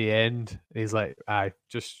moment at the end. He's like, "Aye,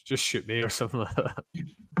 just shoot me" or something like that.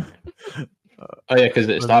 Oh yeah, because at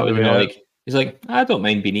the On start the was way out. like he's like, I don't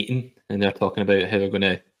mind being eaten, and they're talking about how they're going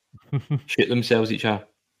to shoot themselves each other,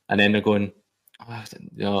 and then they're going, oh,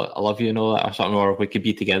 you know, I love you and all that or something, or we could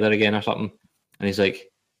be together again or something. And he's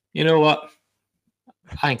like, you know what?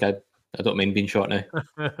 I think I don't mind being shot now.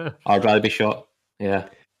 I'd rather be shot. Yeah.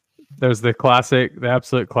 There's the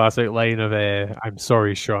absolute classic line of "I'm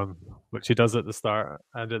sorry, Shaun," which he does at the start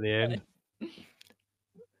and at the end.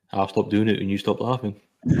 I'll stop doing it when you stop laughing.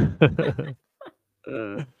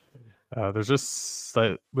 There's just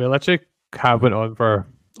like we literally have went on for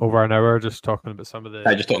over an hour just talking about some of the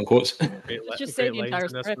I just talking quotes. great, Let's just great say the lines entire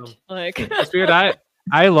in this script. film. Like, It's weird.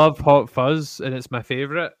 I love Hot Fuzz and it's my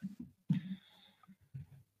favorite.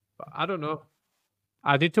 But I don't know.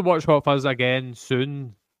 I need to watch Hot Fuzz again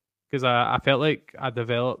soon because I felt like I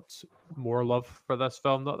developed more love for this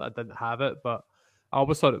film. Not that I didn't have it, but I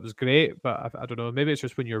always thought it was great. But I don't know. Maybe it's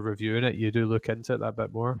just when you're reviewing it, you do look into it that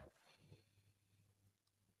bit more.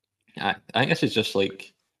 I think this is just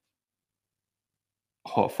like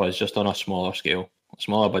Hot Fuzz, just on a smaller scale,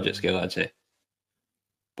 smaller budget scale, I'd say.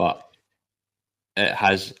 But it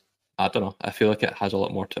has, I don't know, I feel like it has a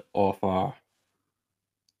lot more to offer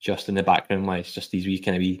just in the background wise, just these wee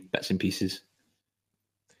kind of wee bits and pieces.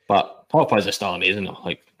 But Hot Fuzz is still amazing though.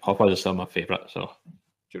 Like Hot Fuzz is still my favourite. So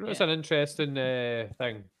Do you know it's an interesting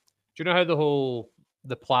thing? Do you know how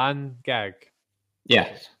the plan gag?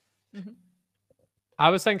 yeah. I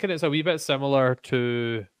was thinking it's a wee bit similar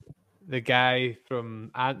to the guy from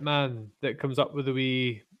Ant-Man that comes up with the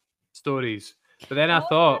wee stories. But then I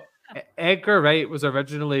thought Edgar Wright was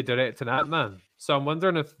originally directing Ant-Man. So I'm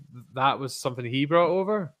wondering if that was something he brought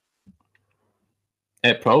over.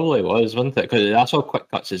 It probably was, wasn't it? Because that's all quick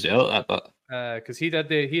cuts as well. But Because he did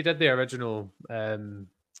the original.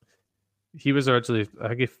 He was originally, I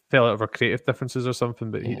think he fell out over creative differences or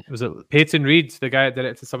something. But was it Peyton Reed, the guy that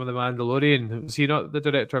directed some of the Mandalorian? Was he not the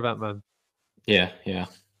director of Ant-Man? yeah,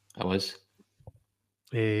 I was.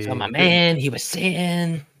 So my man, he was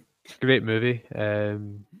saying, great movie.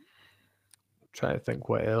 Trying to think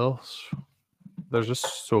what else. There's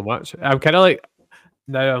just so much. I'm kind of like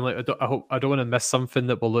now. I'm like I don't want to miss something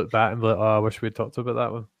that we'll look back and be like, oh, I wish we'd talked about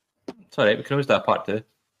that one. it's all right. We can always do a part 2.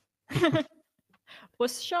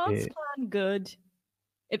 was Shaun's plan good?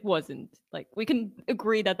 It wasn't. Like, we can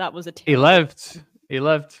agree that was a He lived.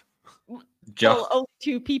 Well, only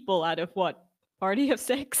 2 people out of what? Party of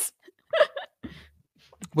 6?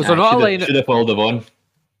 Was there not a line? Should have followed the one.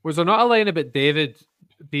 Was there not a line about David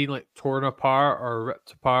being like torn apart or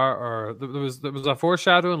ripped apart, or there was a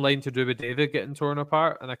foreshadowing line to do with David getting torn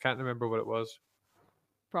apart, and I can't remember what it was.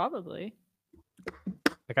 Probably.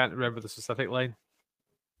 I can't remember the specific line.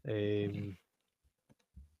 Is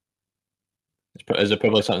it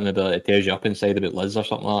probably something that it tears you up inside about Liz or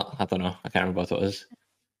something like that? I don't know. I can't remember what it is.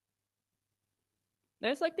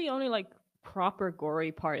 That's like the only like proper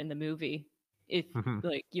gory part in the movie. If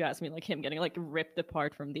like you ask me, like him getting like ripped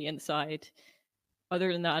apart from the inside.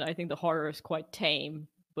 Other than that, I think the horror is quite tame.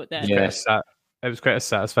 But then it was quite a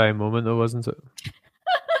satisfying moment, though, wasn't it?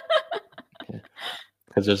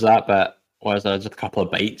 Because there's that bit where there's a couple of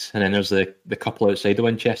bites, and then there's the couple outside the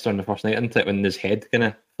Winchester on the first night, isn't it? When his head kind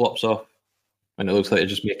of flops off, and it looks like they're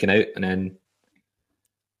just making out, and then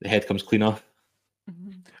the head comes clean off.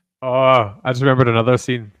 Oh, I just remembered another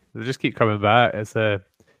scene. They just keep coming back. It's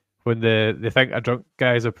when they think a drunk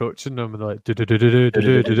guy is approaching them, and they're like, do do do do do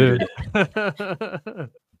do do do.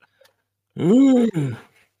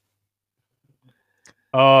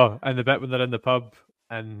 Oh, and the bit when they're in the pub,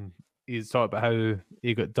 and he's talking about how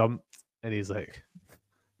he got dumped, and he's like,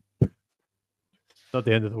 "Not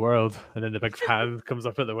the end of the world." And then the big fan comes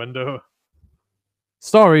up at the window.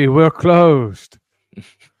 Sorry, we're closed. I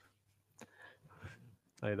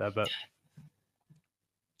like that bit.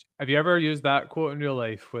 Have you ever used that quote in real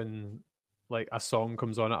life when like a song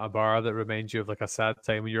comes on at a bar that reminds you of like a sad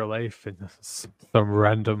time in your life and some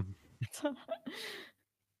random?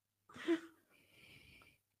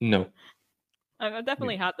 No. I've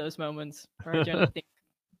definitely had those moments where I generally think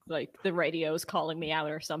like the radio's calling me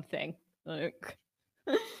out or something. Like...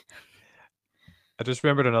 I just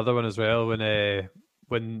remembered another one as well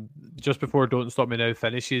when just before "Don't Stop Me Now"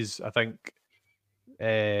 finishes, I think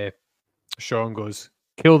Shaun goes,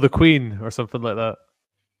 "Kill the Queen" or something like that,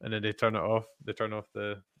 and then they turn it off. They turn off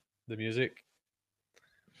the music.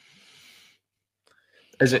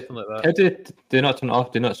 Is it? Something like that. How do not turn it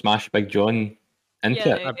off? Do not smash Big John into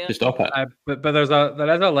Yeah, it yeah. to stop it. But there is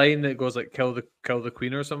a line that goes like "Kill the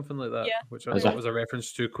Queen" or something like that, Yeah. which I Is thought it? was a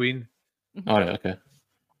reference to Queen. All right, okay.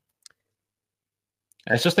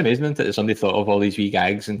 It's just amazing that somebody thought of all these wee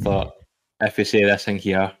gags and thought, if we say this thing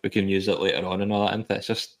here, we can use it later on and all that. And it's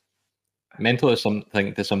just mental as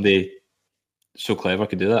something that somebody so clever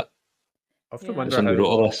could do that. I often Yeah. wonder Somebody wrote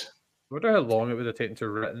all how this. long it would have taken to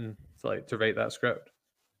write that script.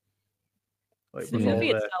 Like The with all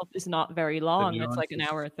movie the itself is not very long. It's like an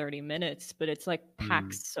nuances. hour and 30 minutes, but it's like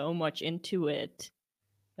packs so much into it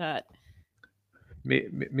that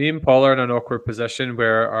me and Paul are in an awkward position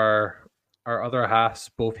where our other halves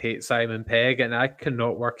both hate Simon Pegg, and I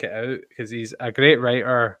cannot work it out because he's a great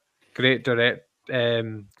writer, great great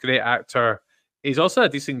actor. He's also a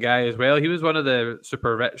decent guy as well. He was one of the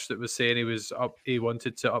super rich that was saying he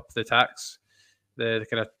wanted to up the tax, the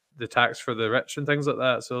kind of the tax for the rich and things like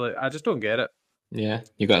that. So like, I just don't get it. Yeah,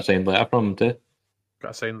 you got a signed letter from him too.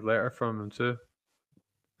 Got a signed letter from him too.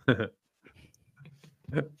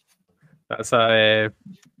 That's a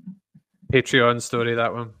Patreon story,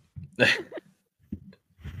 that one.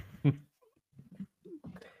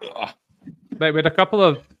 Right, we had a couple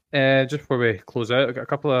of just before we close out, I got a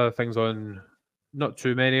couple of things on, not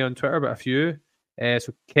too many on Twitter, but a few.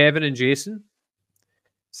 So Kevin and Jason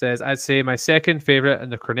says, I'd say my second favourite in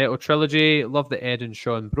the Cornetto trilogy. Love the Ed and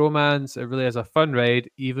Shaun bromance. It really is a fun ride,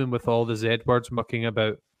 even with all the Z words mucking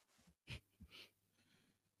about.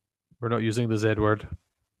 We're not using the Z word.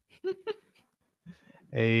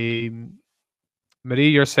 Marie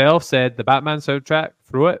yourself said the Batman soundtrack,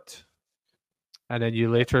 throw it. And then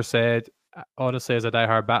you later said, honestly, as a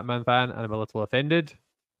diehard Batman fan, I'm a little offended.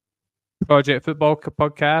 Project Football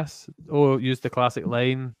podcast. Oh, use the classic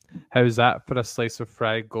line. How's that for a slice of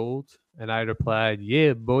fried gold? And I replied,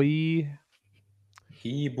 yeah, boy.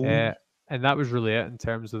 And that was really it in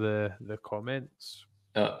terms of the comments.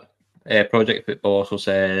 Project Football also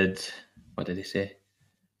said, what did he say?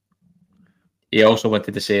 He also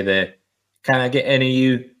wanted to say can I get any of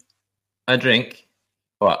you a drink?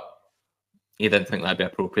 But he didn't think that'd be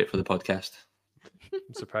appropriate for the podcast.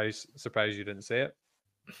 I'm surprised you didn't say it.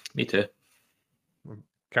 Me too.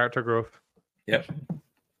 Character growth. Yep.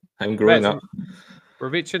 I'm growing Right, up. We're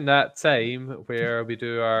reaching that time where we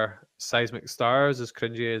do our seismic stars, as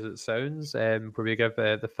cringy as it sounds, where we give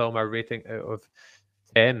the film a rating out of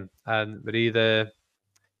 10. And Marie, the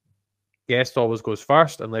guest, always goes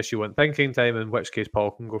first, unless you want thinking time, in which case Paul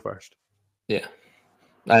can go first. Yeah.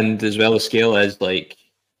 And as well, the scale is like,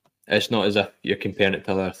 it's not as if you're comparing it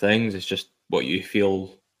to other things, it's just what you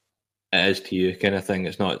feel it is to you kind of thing.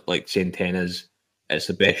 It's not like saying 10 is it's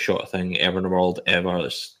the best shot thing ever in the world, ever.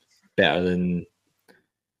 It's better than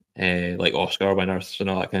like Oscar winners and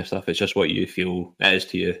all that kind of stuff. It's just what you feel it is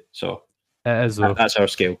to you. So It is, though. that's our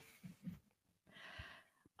scale.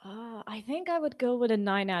 I think I would go with a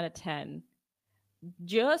 9 out of 10.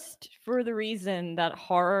 Just for the reason that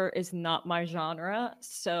horror is not my genre.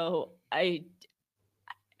 So I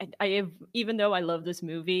have, even though I love this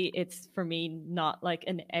movie, it's for me not like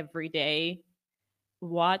an everyday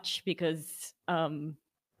watch because I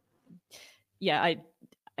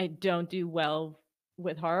don't do well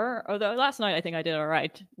with horror. Although last night I think I did all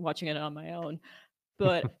right watching it on my own.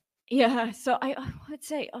 But yeah, so I would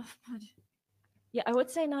say I would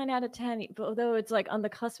say 9 out of 10, but although it's like on the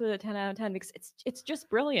cusp of a 10 out of 10 because it's just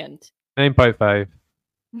brilliant. 9.5.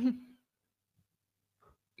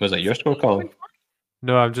 Was that your score, Colin?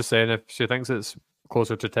 No, I'm just saying if she thinks it's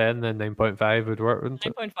closer to 10, then 9.5 would work, wouldn't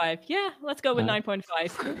it? 9.5. Yeah, let's go with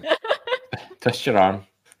 9.5. Twist your arm.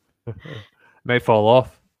 Might fall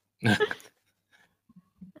off.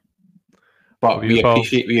 But we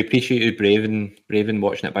appreciate you braving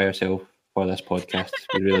watching it by yourself for this podcast.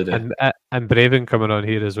 We really do. And Braven coming on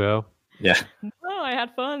here as well. Yeah. Oh, I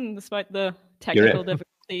had fun despite the technical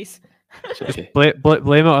difficulties. Okay.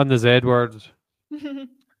 Blame it on the Z word.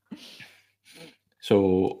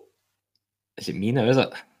 So, is it me now, is it?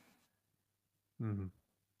 Mm-hmm.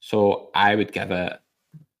 So, I would give it...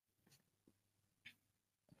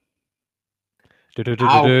 I'm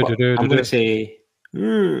going to say...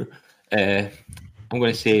 I'm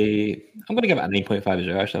going to give it a 9.5 as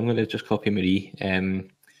well. So I'm going to just copy Marie. The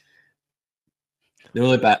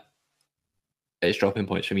only bit it's dropping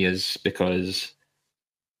points for me is because,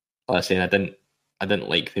 like I was saying, I didn't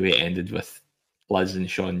like the way it ended with Liz and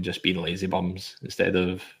Shaun just being lazy bums instead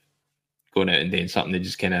of going out and doing something. They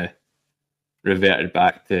just kind of reverted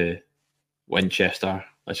back to Winchester.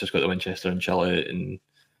 Let's just go to Winchester and chill out and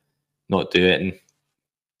not do it.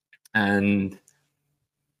 And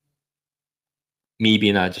me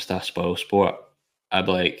being just a spoil sport, I'd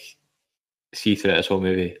be like, see throughout this whole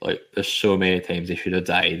movie, like there's so many times they should have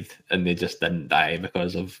died and they just didn't die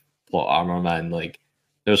because of plot armor, man. Like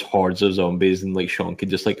there's hordes of zombies and like Shaun could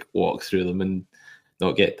just like walk through them and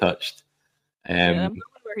not get touched. Yeah, that moment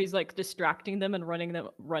where he's like distracting them and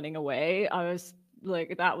running away, I was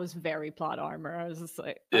like, that was very plot armor. I was just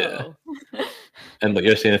like, oh. Yeah. And like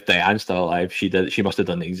you're saying, if Diane's still alive, she must have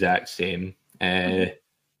done the exact same.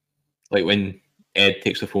 Like when Ed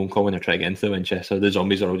takes the phone call when they're trying to get into the Winchester, the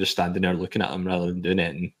zombies are all just standing there looking at him rather than doing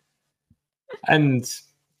it. And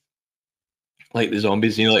like the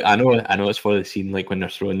zombies, you know, like I know it's for the scene, like when they're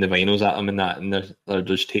throwing the vinyls at them and that, and they're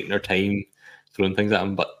just taking their time throwing things at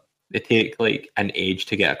them, but they take like an age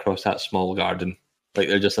to get across that small garden. Like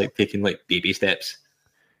they're just like taking like baby steps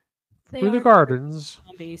through the gardens.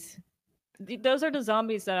 Zombies. Those are the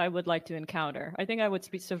zombies that I would like to encounter. I think I would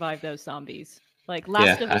survive those zombies. Like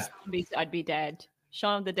Last of Us zombies, I'd be dead.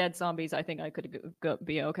 Shaun of the Dead zombies, I think I could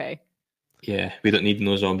be okay. Yeah, we don't need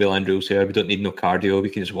no zombie land rules here. We don't need no cardio. We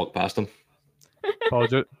can just walk past them. Paul,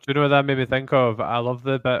 do you know what that made me think of? I love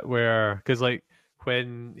the bit where, because like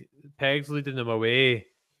when Peg's leading them away,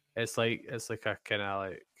 it's like a kind of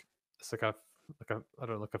like it's like a I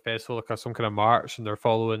don't know, like a festival, like some kind of march, and they're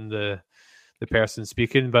following the person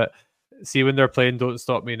speaking. But see when they're playing "Don't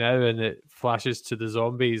Stop Me Now" and it flashes to the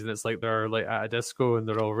zombies, and it's like they're like at a disco and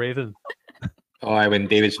they're all raving. Oh, when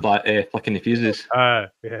David's flicking the fuses.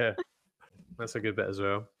 Yeah, that's a good bit as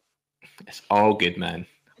well. It's all good, man.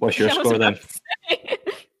 What's your score then?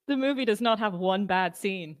 The movie does not have one bad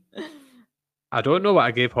scene. I don't know what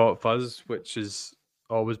I gave Hot Fuzz, which has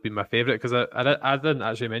always been my favourite, because I didn't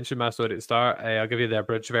actually mention my story at the start. I'll give you the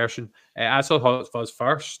abridged version. I saw Hot Fuzz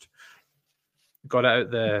first. Got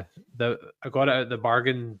it out I got it out the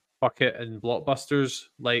bargain bucket in Blockbusters,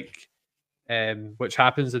 like, which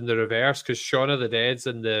happens in the reverse because Shaun of the Dead's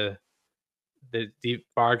in the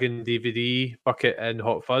bargain DVD bucket in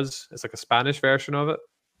Hot Fuzz. It's like a Spanish version of it.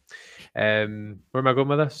 Where am I going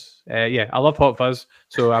with this? Yeah, I love Hot Fuzz,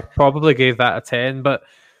 so I probably gave that a 10, but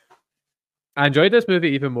I enjoyed this movie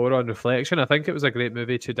even more on reflection. I think it was a great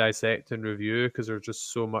movie to dissect and review because there's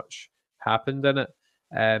just so much happened in it.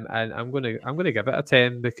 And I'm gonna give it a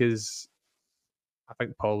 10 because I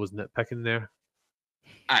think Paul was nitpicking there.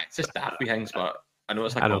 It's just daft things, but I know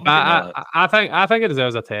it's like I think it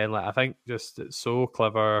deserves a 10. Like I think just it's so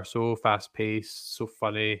clever, so fast paced, so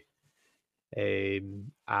funny.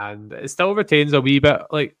 And it still retains a wee bit,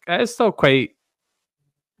 like it's still quite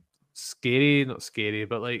scary, not scary,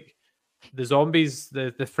 but like the zombies,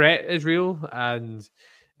 the threat is real, and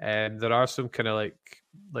there are some kind of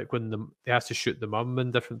like when he has to shoot the mum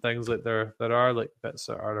and different things, like there are like bits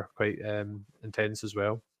that are quite intense as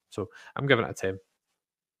well. So I'm giving it a 10.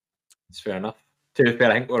 It's fair enough. To be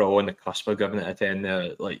fair, I think we're all on the cusp of giving it a 10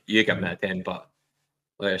 there. Like you're giving it a 10, but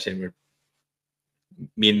like I was saying,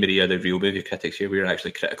 me and Maria, the real movie critics here, we're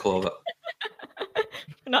actually critical of it.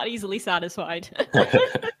 Not easily satisfied.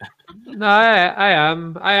 No, I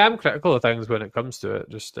am critical of things when it comes to it.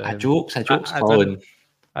 Just jokes, Colin.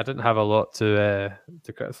 I didn't have a lot to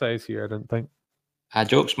criticize here. I didn't think.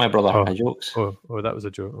 Jokes, my brother. Jokes. Oh, that was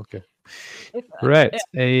a joke. Okay. Right.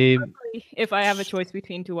 If I have a choice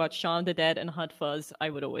between to watch Shaun of the Dead and Hot Fuzz, I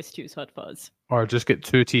would always choose Hot Fuzz. Or just get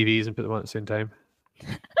 2 TVs and put them on at the same time.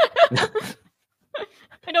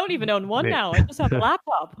 I don't even own one now. I just have a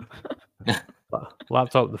laptop.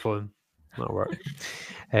 Laptop and the phone. That'll work.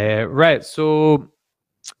 Right. So,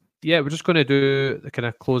 yeah, we're just going to do the kind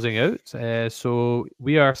of closing out. So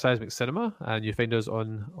we are Seismic Cinema, and you find us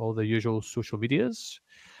on all the usual social medias.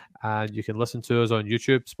 And you can listen to us on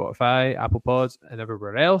YouTube, Spotify, Apple Pods, and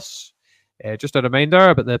everywhere else. Just a reminder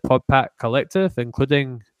about the Podpack Collective,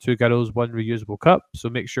 including 2 Girls, 1 Reusable Cup. So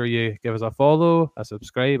make sure you give us a follow, a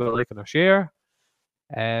subscribe, a like, and a share.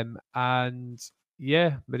 And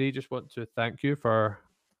yeah, Marie, just want to thank you for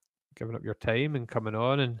giving up your time and coming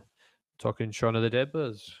on and talking Shaun of the Dead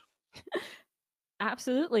with us.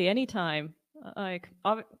 Absolutely, anytime. Like,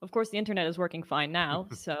 of course, the internet is working fine now,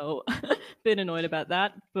 so bit annoyed about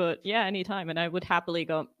that. But yeah, anytime, and I would happily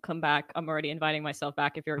come back. I'm already inviting myself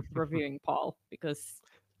back if you're reviewing Paul, because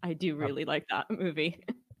I do really like that movie.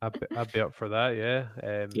 I'd be up for that.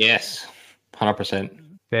 Yeah. Yes,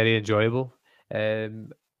 100%. Very enjoyable.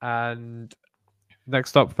 And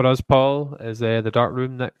next up for us, Paul, is the Dark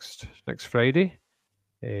Room next Friday,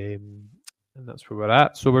 and that's where we're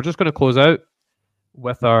at. So we're just going to close out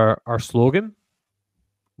with our slogan,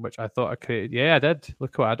 which I thought I created. Yeah, I did.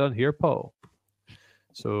 Look what I done here, Paul.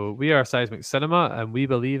 So we are Seismic Cinema, and we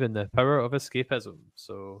believe in the power of escapism.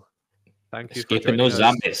 So thank you for Escaping joining those us.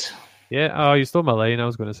 zombies. Yeah. Oh, you stole my line. I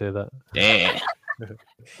was going to say that. Yeah.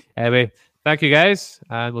 Anyway, thank you guys,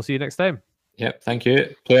 and we'll see you next time. Yep, thank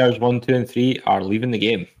you. Players 1, 2, and 3 are leaving the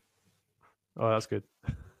game. Oh, that's good.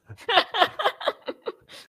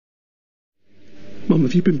 Mum,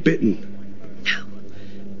 have you been bitten? No,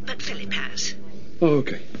 but Philip has. Oh,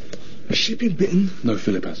 okay. Has she been bitten? No,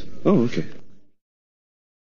 Philip has. Oh, okay.